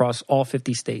therapists across all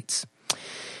 50 states.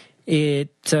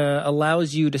 It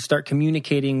allows you to start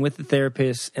communicating with the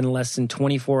therapist in less than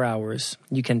 24 hours.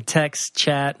 You can text,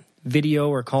 chat, video,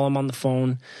 or call them on the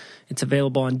phone. It's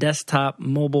available on desktop,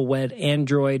 mobile web,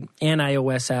 Android, and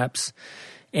iOS apps.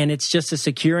 And it's just a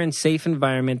secure and safe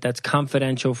environment that's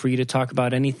confidential for you to talk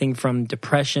about anything from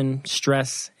depression,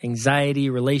 stress, anxiety,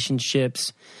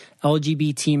 relationships,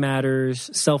 LGBT matters,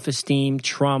 self-esteem,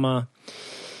 trauma.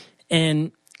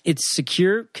 And it's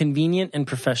secure, convenient, and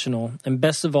professional. And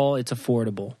best of all, it's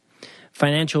affordable.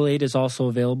 Financial aid is also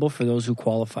available for those who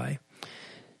qualify.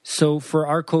 So for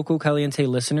our Coco Caliente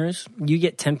listeners, you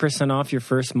get 10% off your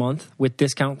first month with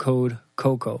discount code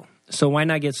COCO. So why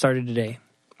not get started today?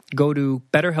 Go to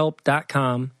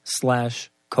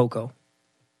betterhelp.com/Coco.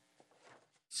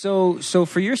 So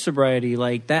for your sobriety,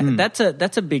 like that's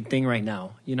a big thing right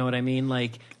now. You know what I mean?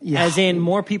 Like, as in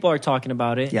more people are talking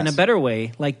about it in a better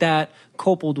way, like that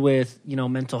coupled with, you know,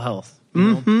 mental health.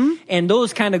 You know? And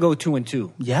those kind of go 2 and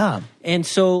 2. Yeah. And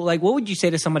so, like, what would you say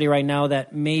to somebody right now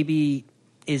that maybe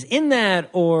is in that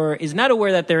or is not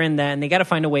aware that they're in that and they got to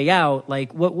find a way out?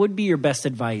 Like, what would be your best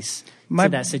advice to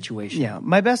that situation? Yeah,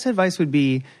 my best advice would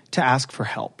be to ask for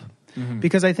help.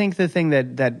 Because I think the thing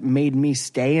that made me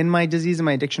stay in my disease and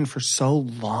my addiction for so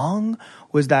long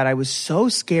was that I was so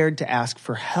scared to ask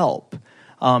for help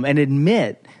and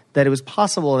admit that it was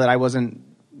possible that I wasn't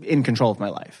in control of my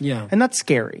life. Yeah. And that's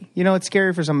scary. You know, it's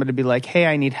scary for somebody to be like, hey,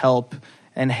 I need help.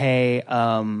 And hey,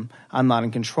 I'm not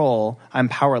in control. I'm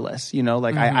powerless. You know,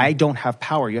 like I don't have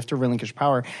power. You have to relinquish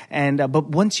power. And but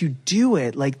once you do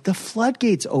it, like the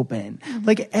floodgates open.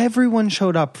 Like everyone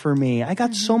showed up for me. I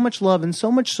got so much love and so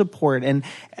much support. And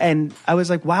I was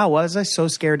like, wow, why was I so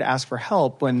scared to ask for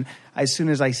help? When as soon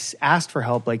as I asked for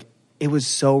help, like it was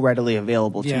so readily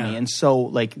available to me and so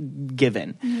like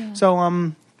given. Yeah. So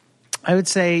I would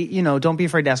say, you know, don't be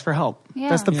afraid to ask for help. Yeah.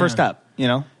 That's the first step. You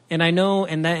know. And I know,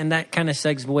 and that kind of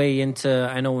segues into,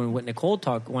 I know when what Nicole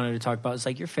wanted to talk about, it's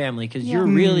like your family, because you're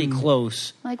really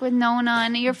close. Like with Nona,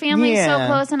 and your family's so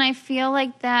close, and I feel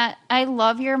like that, I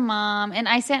love your mom, and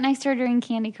I sat next to her during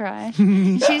Candy Crush.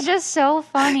 She's just so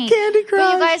funny. Candy Crush!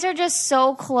 But you guys are just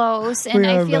so close, and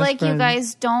I feel like you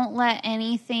guys don't let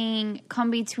anything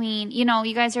come between, you know,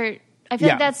 you guys are... I feel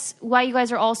like that's why you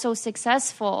guys are all so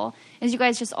successful. Is you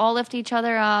guys just all lift each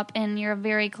other up, and you're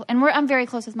I'm very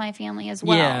close with my family as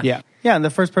well. Yeah. And the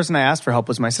first person I asked for help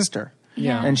was my sister.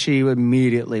 Yeah. And she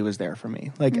immediately was there for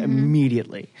me, like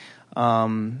immediately.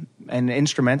 And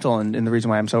instrumental in the reason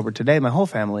why I'm sober today. My whole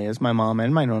family is my mom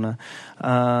and my nonna.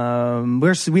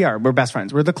 We're best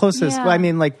friends. We're the closest. Yeah. Well, I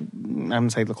mean, like, I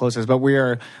wouldn't say the closest, but we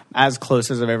are as close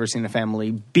as I've ever seen a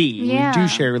family be. Yeah. We do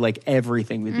share like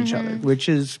everything with each other, which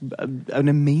is an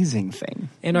amazing thing.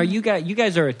 And are you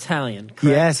guys are Italian, correct?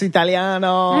 Yes,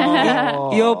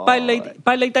 Italiano. Io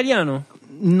parlo italiano.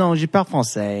 Non, je parle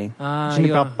français. Je ne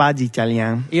parle pas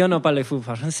d'italien. Io non parlo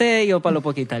francese, io parlo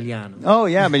poco italiano. Oh,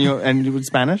 yeah, but you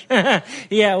Spanish?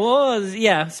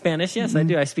 Spanish. Yes, I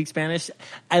do. I speak Spanish.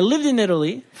 I lived in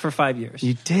Italy for 5 years.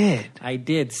 You did? I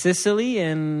did. Sicily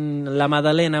and La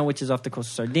Maddalena, which is off the coast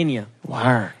of Sardinia.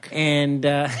 Work. And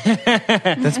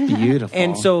that's beautiful.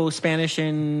 And so Spanish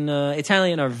and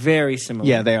Italian are very similar.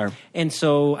 Yeah, they are. And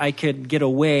so I could get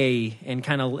away and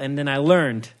then I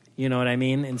learned, you know what I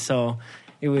mean? And so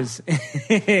it was.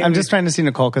 I'm just trying to see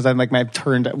Nicole because I've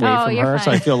turned away from her,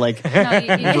 so I feel like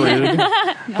rude.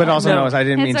 But also, I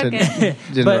didn't mean to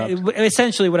interrupt. But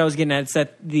essentially, what I was getting at is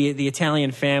that the Italian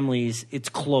families, it's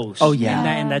close. Oh yeah,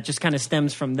 and that just kind of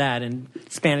stems from that. And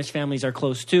Spanish families are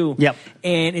close too. Yep.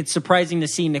 And it's surprising to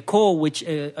see Nicole, which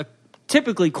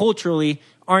typically culturally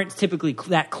aren't typically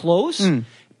that close.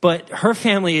 But her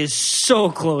family is so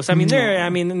close. I mean,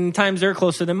 in times they're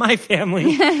closer than my family.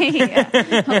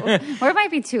 Or it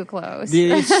might be too close.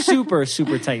 It's super,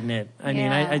 super tight knit. I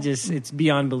mean, I just, it's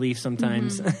beyond belief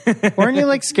sometimes. Weren't you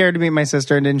like scared to meet my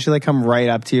sister? And didn't she like come right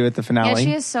up to you at the finale? Yeah,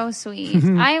 she is so sweet.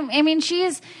 I mean, she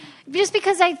is, just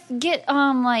because I get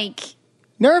like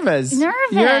nervous. You're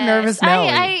a nervous Nelly.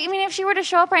 I mean, if she were to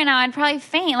show up right now, I'd probably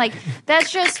faint. Like,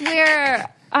 that's just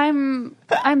where I'm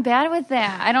bad with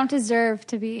that. I don't deserve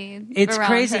to be. It's around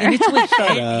crazy, her. and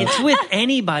it's with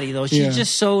anybody though. She's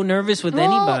just so nervous with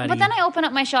anybody. But then I open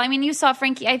up my shell. I mean, you saw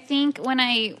Frankie. I think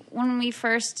when we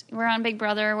first were on Big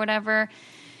Brother or whatever,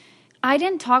 I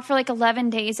didn't talk for like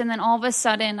 11 days, and then all of a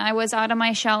sudden I was out of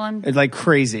my shell and it's like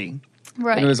crazy.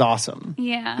 Right. And it was awesome.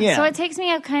 Yeah. So it takes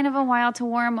me a kind of a while to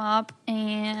warm up,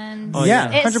 and it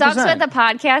 100%. sucks with the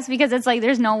podcast because it's like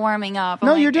there's no warming up.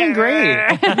 No, you're doing great.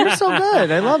 You're so good.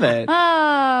 I love it.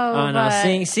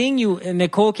 No, seeing you,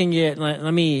 Nicole can get.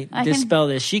 Let me dispel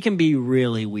this. She can be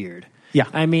really weird. Yeah.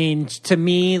 I mean, to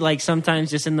me, like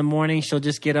sometimes just in the morning, she'll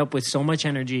just get up with so much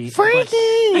energy. Frankie,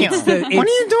 what are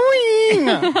you doing?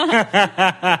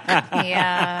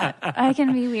 Yeah, I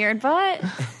can be weird, but.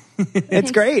 It's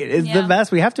great. It's the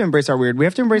best. We have to embrace our weird. We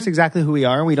have to embrace exactly who we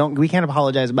are. We can't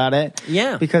apologize about it.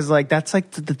 Yeah. Because like that's like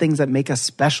the things that make us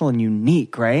special and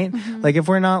unique, right? Like if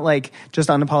we're not like just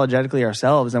unapologetically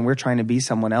ourselves and we're trying to be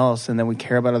someone else and then we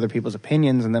care about other people's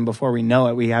opinions and then before we know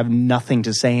it we have nothing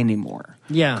to say anymore.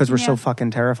 Yeah. Because we're so fucking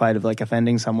terrified of like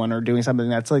offending someone or doing something.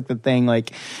 That's like the thing,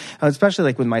 like especially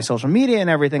like with my social media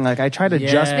and everything, like I try to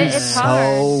just be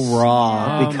so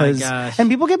raw because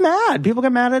and people get mad. People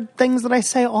get mad at things that I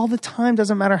say all the time.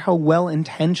 Doesn't matter how well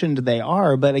intentioned they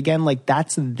are, but again, like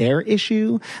that's their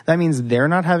issue. That means they're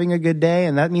not having a good day,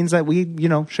 and that means that we,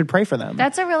 should pray for them.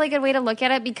 That's a really good way to look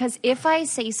at it, because if I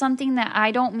say something that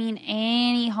I don't mean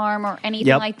any harm or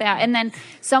anything like that, and then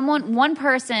one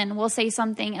person will say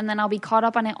something, and then I'll be caught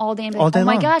up on it all day and be like, oh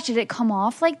my gosh, did it come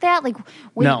off like that? Like,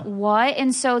 wait, what?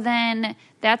 And so then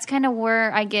that's kind of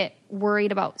where I get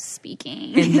worried about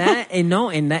speaking.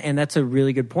 And that's a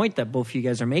really good point that both of you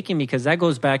guys are making, because that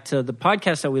goes back to the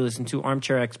podcast that we listen to,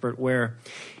 Armchair Expert, where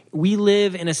we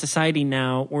live in a society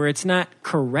now where it's not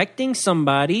correcting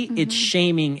somebody, it's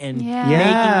shaming and making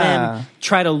them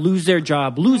try to lose their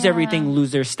job, lose everything,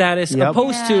 lose their status,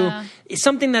 opposed to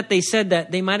something that they said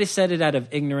that they might have said it out of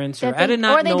ignorance or out of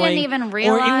not knowing. Or they didn't even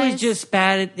realize. Or it was just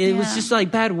bad. It was just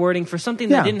like bad wording for something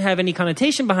that didn't have any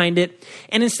connotation behind it.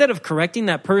 And instead of correcting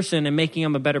that person and making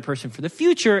them a better person for the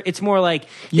future, it's more like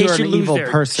they should lose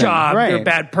their job, they're a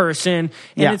bad person.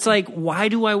 And it's like, why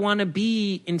do I want to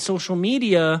be in social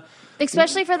media?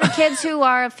 Especially for the kids who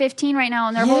are 15 right now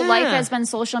and their whole life has been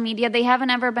social media. They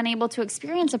haven't ever been able to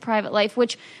experience a private life,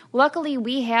 which luckily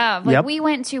we have. Like we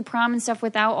went to prom and stuff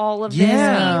without all of this.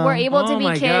 We were able to be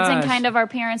kids and kind of our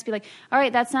parents be like, all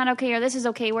right, that's not okay or this is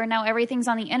okay, where now everything's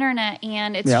on the internet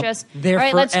and it's just, all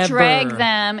right, let's drag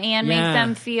them and make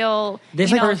them feel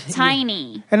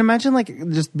tiny. And imagine like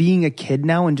just being a kid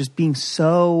now and just being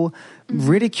so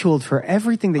ridiculed for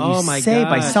everything that you say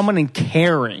by someone and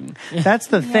caring. That's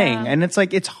the thing. And it's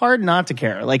like, it's hard not to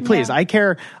care. Like, please, I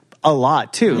care a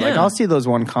lot too. Like I'll see those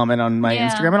one comment on my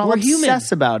Instagram and I'll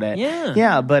obsess about it.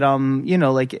 But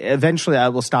like eventually I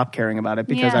will stop caring about it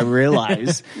because I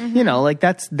realize, like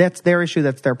that's their issue,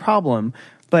 that's their problem.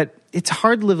 But it's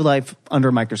hard to live life under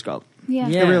a microscope.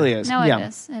 It really is. No, it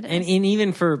is. And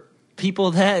even for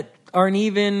people that aren't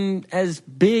even as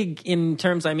big in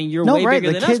terms. I mean, you're way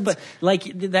bigger than us, but like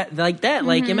that.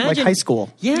 Like imagine like high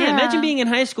school. Yeah, imagine being in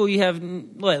high school. You have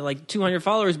like 200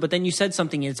 followers, but then you said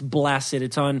something. It's blasted.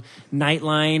 It's on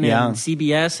Nightline and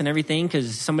CBS and everything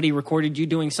because somebody recorded you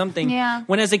doing something. Yeah.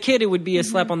 When as a kid, it would be a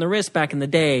slap on the wrist back in the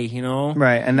day, you know.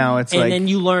 Right, and now it's and then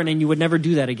you learn, and you would never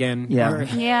do that again.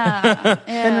 Yeah.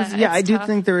 I do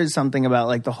think there is something about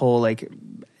like the whole like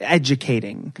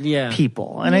educating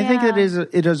people, and I think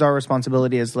it is our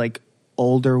responsibility as like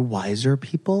older, wiser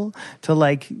people to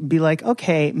like be like,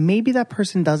 okay, maybe that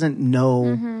person doesn't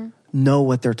know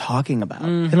what they're talking about.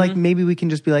 And like maybe we can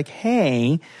just be like,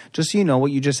 hey, just so you know,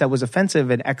 what you just said was offensive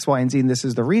and X, Y, and Z, and this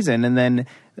is the reason. And then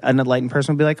an enlightened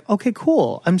person will be like, okay,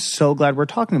 cool. I'm so glad we're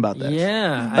talking about this.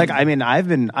 Yeah. Like I mean,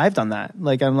 I've done that.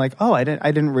 Like I'm like, oh, I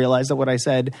didn't realize that what I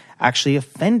said actually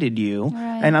offended you.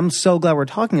 Right. And I'm so glad we're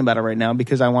talking about it right now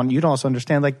because I want you to also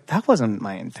understand like that wasn't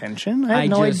my intention. I had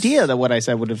no idea that what I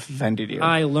said would have offended you.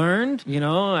 I learned, you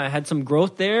know, I had some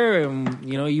growth there and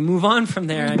you know, you move on from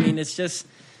there. I mean, it's just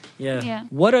Yeah.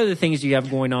 What other things do you have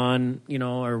going on, you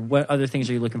know, or what other things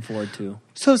are you looking forward to?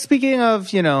 So speaking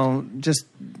of, you know, just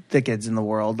the kids in the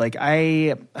world, like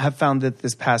I have found that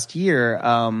this past year,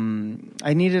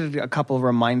 I needed a couple of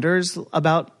reminders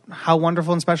about how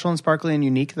wonderful and special and sparkly and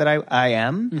unique that I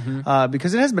am,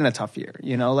 because it has been a tough year,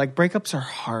 you know, like breakups are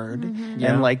hard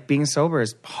and like being sober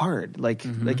is hard. Like,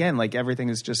 again, like everything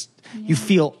is just, you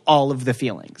feel all of the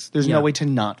feelings. There's no way to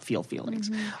not feel feelings.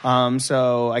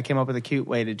 So I came up with a cute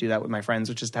way to do that with my friends,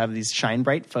 which is to have these Shine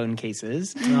Bright phone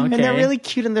cases. And they're really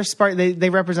cute and they're spark. They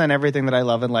represent everything that I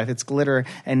love in life. It's glitter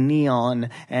and neon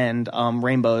and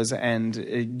rainbows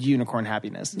and unicorn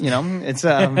happiness, you know? It's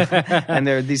and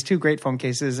there are these two great phone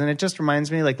cases. And it just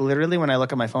reminds me, like, literally when I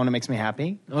look at my phone, it makes me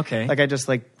happy. Okay. Like, I just,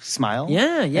 like, smile.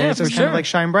 Yeah, and it's just kind of like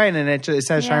Shine Bright, and it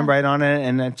says Shine Bright on it,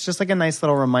 and it's just, like, a nice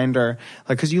little reminder.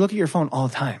 Like, because you look at your phone all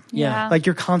the time. Yeah. Like,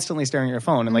 you're constantly staring at your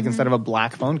phone, and, like, instead of a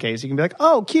black phone case, you can be like,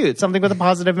 oh, cute, something with a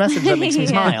positive message that makes me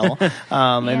smile.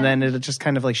 And then it just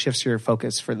kind of, like, shifts your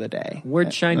focus for the day.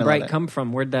 Where'd Shine Bright come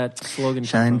from? Where'd that slogan come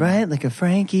Shine from? bright like a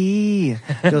Frankie.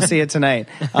 You'll see it tonight.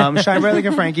 Shine Bright Like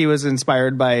a Frankie was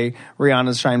inspired by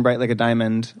Rihanna's Shine Bright Like a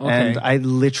Diamond. Okay. And I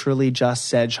literally just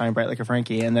said Shine Bright Like a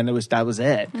Frankie, and then that was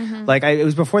it. Like it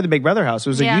was before the Big Brother house. It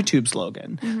was a YouTube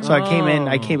slogan. So I came in,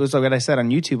 it was like what I said on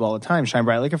YouTube all the time, Shine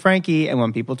Bright Like a Frankie, and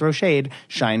when people throw shade,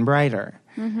 shine brighter.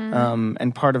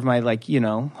 And part of my, like, you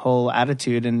know, whole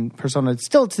attitude and persona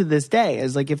still to this day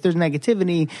is like, if there's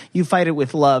negativity, you fight it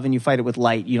with love and you fight it with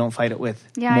light. You don't fight it with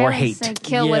more hate. Say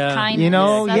kill with kindness. You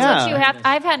know, That's what you have.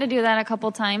 I've had to do that a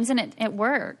couple times, and it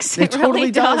works. It totally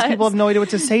really does. People have no idea what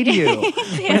to say to you.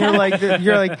 And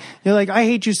you're like, I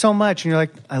hate you so much, and you're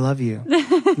like, I love you.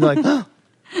 You're like,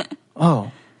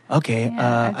 oh, okay,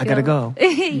 I gotta go.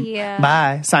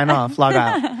 Bye. Sign off. Log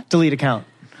out. Delete account.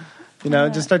 You know,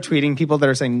 just start tweeting people that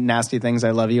are saying nasty things,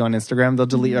 I love you, on Instagram. They'll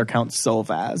delete their account so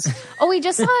fast. Oh,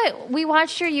 we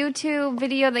watched your YouTube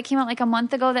video that came out like a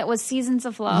month ago that was Seasons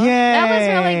of Love. Yay. That was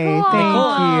really cool. Thank you.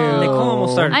 Nicole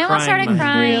almost started crying. I almost started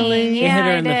crying. Really? Yeah, it hit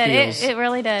her in the the feels. It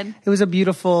really did. It was a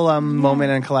beautiful moment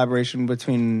and collaboration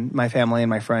between my family and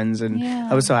my friends. And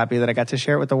I was so happy that I got to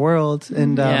share it with the world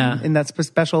and in that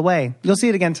special way. You'll see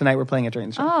it again tonight. We're playing it during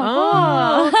the show.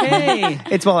 Oh, cool. Okay.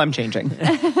 It's while I'm changing.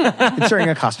 It's during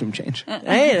a costume change.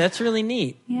 Hey, that's really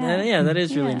neat. Yeah, that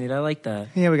is really neat. I like that.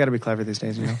 Yeah, we got to be clever these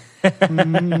days, you know.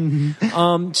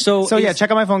 So check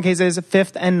out my phone cases,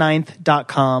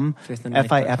 fifthandninth.com.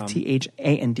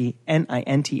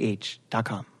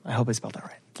 fifhandninth.com. I hope I spelled that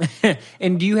right.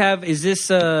 And do you have, is this,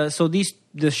 the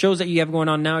shows that you have going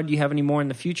on now, do you have any more in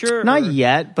the future? Not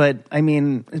yet, but I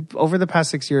mean, over the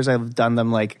past 6 years, I've done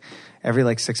them like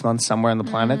every 6 months somewhere on the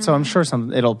planet. So I'm sure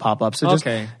it'll pop up. So just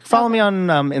follow me on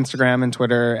Instagram and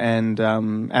Twitter and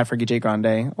at Frankie J.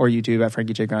 Grande, or YouTube at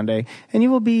Frankie J. Grande, and you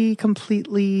will be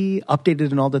completely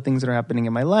updated on all the things that are happening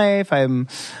in my life. I'm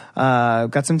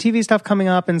got some TV stuff coming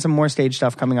up and some more stage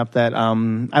stuff coming up that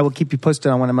I will keep you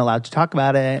posted on when I'm allowed to talk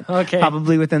about it. Okay.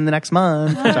 Probably within the next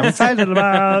month, which I'm excited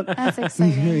about. That's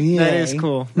exciting. That is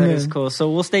cool. That is cool. So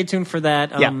we'll stay tuned for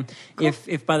that. Cool.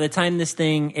 If by the time this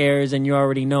thing airs and you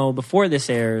already know before this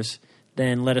airs,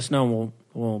 then let us know.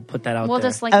 We'll put that out there. We'll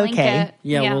just link it.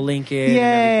 Yeah, we'll link it. Yay. And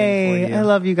everything for you. I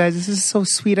love you guys. This is so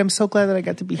sweet. I'm so glad that I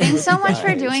got to be here. Thanks so much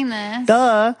for doing this.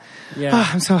 Duh. Yeah. Oh,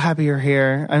 I'm so happy you're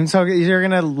here. You're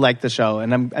going to like the show,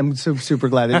 and I'm so super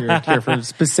glad that you're here for a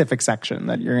specific section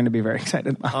that you're going to be very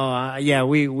excited about.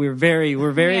 We're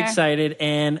very excited,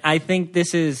 and I think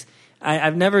this is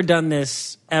I've never done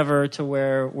this ever to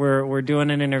where we're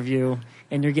doing an interview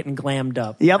and you're getting glammed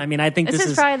up. Yep. I mean, I think this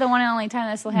is probably the one and only time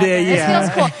this will happen. It feels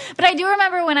cool. But I do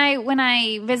remember when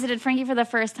I visited Frankie for the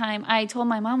first time, I told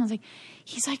my mom, I was like,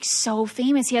 he's like so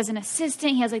famous. He has an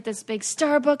assistant. He has like this big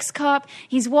Starbucks cup.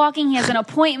 He's walking. He has an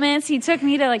appointment. He took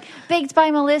me to like Baked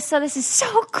by Melissa. This is so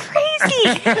crazy.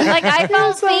 Like I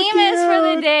felt so famous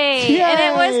for the day.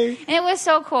 Yay. And it was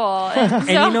so cool. And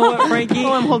you know what, Frankie?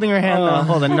 I'm holding her hand now.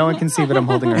 Hold on. No one can see, but I'm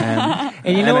holding her hand.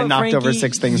 And you know what, I knocked Frankie, over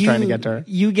 6 things trying to get to her.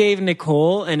 You gave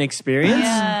Nicole an experience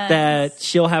that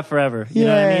she'll have forever. You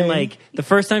know what I mean? Like the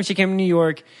first time she came to New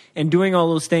York and doing all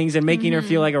those things and making her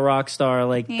feel like a rock star,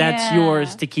 like that's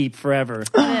yours to keep forever.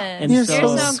 And You're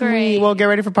so great. Well, get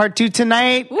ready for part 2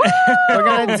 tonight. We're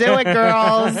gonna do it,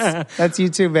 girls. That's you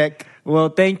too, Vic. Well,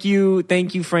 thank you,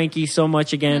 Frankie, so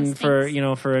much again for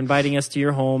inviting us to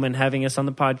your home and having us on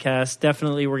the podcast.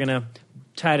 Definitely, we're gonna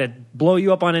try to blow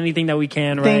you up on anything that we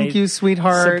can. Right? Thank you,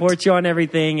 sweetheart. Support you on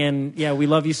everything, and we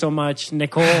love you so much.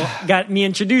 Nicole got me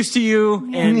introduced to you,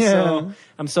 and so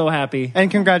I'm so happy. And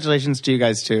congratulations to you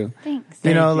guys too. Thanks.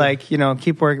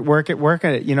 Keep work at it. Work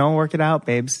it out,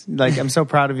 babes. Like I'm so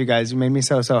proud of you guys. You made me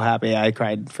so happy. I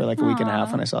cried for like a week and a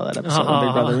half when I saw that episode of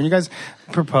Big Brother. When you guys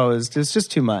proposed, it's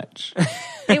just too much.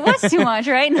 It was too much,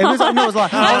 right? No. It was a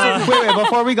lot. Wait,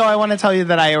 before we go, I want to tell you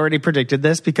that I already predicted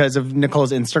this because of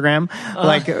Nicole's Instagram.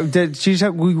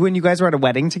 When you guys were at a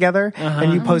wedding together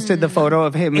and you posted the photo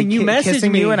of him and you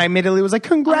kissing me. you, and I immediately was like,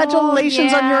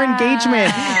 congratulations on your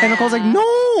engagement. And Nicole's like, no.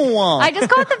 I just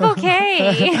got the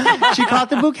bouquet. She caught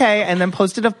the bouquet and then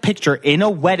posted a picture in a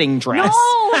wedding dress.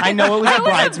 No. I know it was a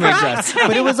bridesmaid dress,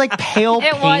 but it was like pale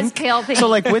pink. It was pale pink. So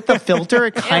like with the filter,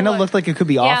 it kind of looked like it could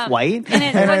be off-white.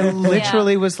 And I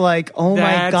literally was like, oh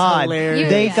my God,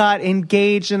 they got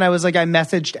engaged. And I was like, I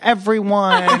messaged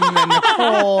everyone and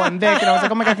Nicole and Vic. And I was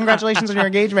like, oh my God, congratulations on your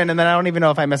engagement. And then I don't even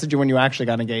know if I messaged you when you actually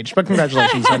got engaged, but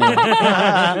congratulations anyway.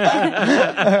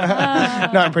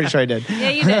 No, I'm pretty sure I did. Yeah,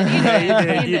 you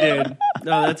did. You did.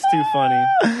 No, that's too funny.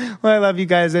 Well, I love you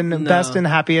guys and best and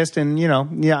happiest. And,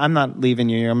 I'm not leaving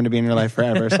you. I'm going to be in your life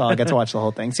forever. So I'll get to watch the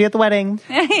whole thing. See you at the wedding.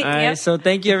 All right. So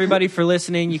thank you, everybody, for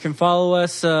listening. You can follow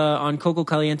us on Coco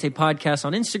Caliente Podcast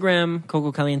on Instagram,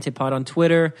 Coco Caliente Pod on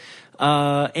Twitter.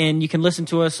 And you can listen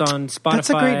to us on Spotify. That's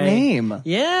a great name.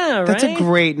 Yeah, right? That's a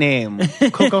great name.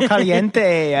 Coco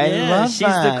Caliente. I love she's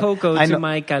that. She's the Coco to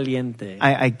my Caliente.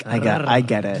 I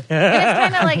get it. It's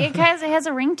kind of like, it has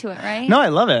a ring to it, right? No, I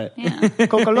love it. Yeah.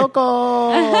 Coco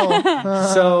Loco.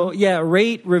 So,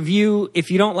 rate, review.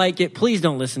 If you don't like it, please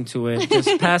don't listen to it.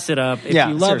 Just pass it up. If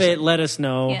you love it, let us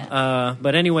know. Yeah.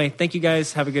 But anyway, thank you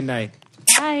guys. Have a good night.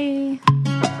 Bye.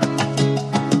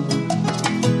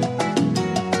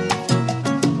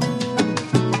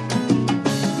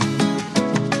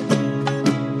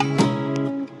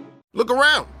 Look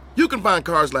around. You can find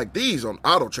cars like these on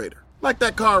AutoTrader, like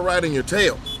that car right in your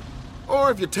tail. Or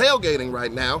if you're tailgating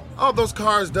right now, all those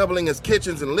cars doubling as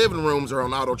kitchens and living rooms are on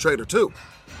AutoTrader too.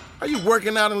 Are you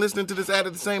working out and listening to this ad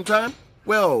at the same time?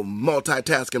 Well,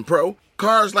 multitasking pro,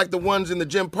 cars like the ones in the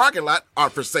gym parking lot are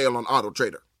for sale on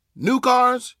AutoTrader. New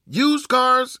cars, used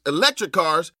cars, electric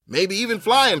cars, maybe even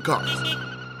flying cars.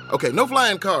 Okay, no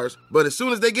flying cars, but as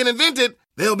soon as they get invented,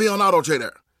 they'll be on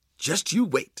AutoTrader. Just you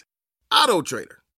wait. AutoTrader.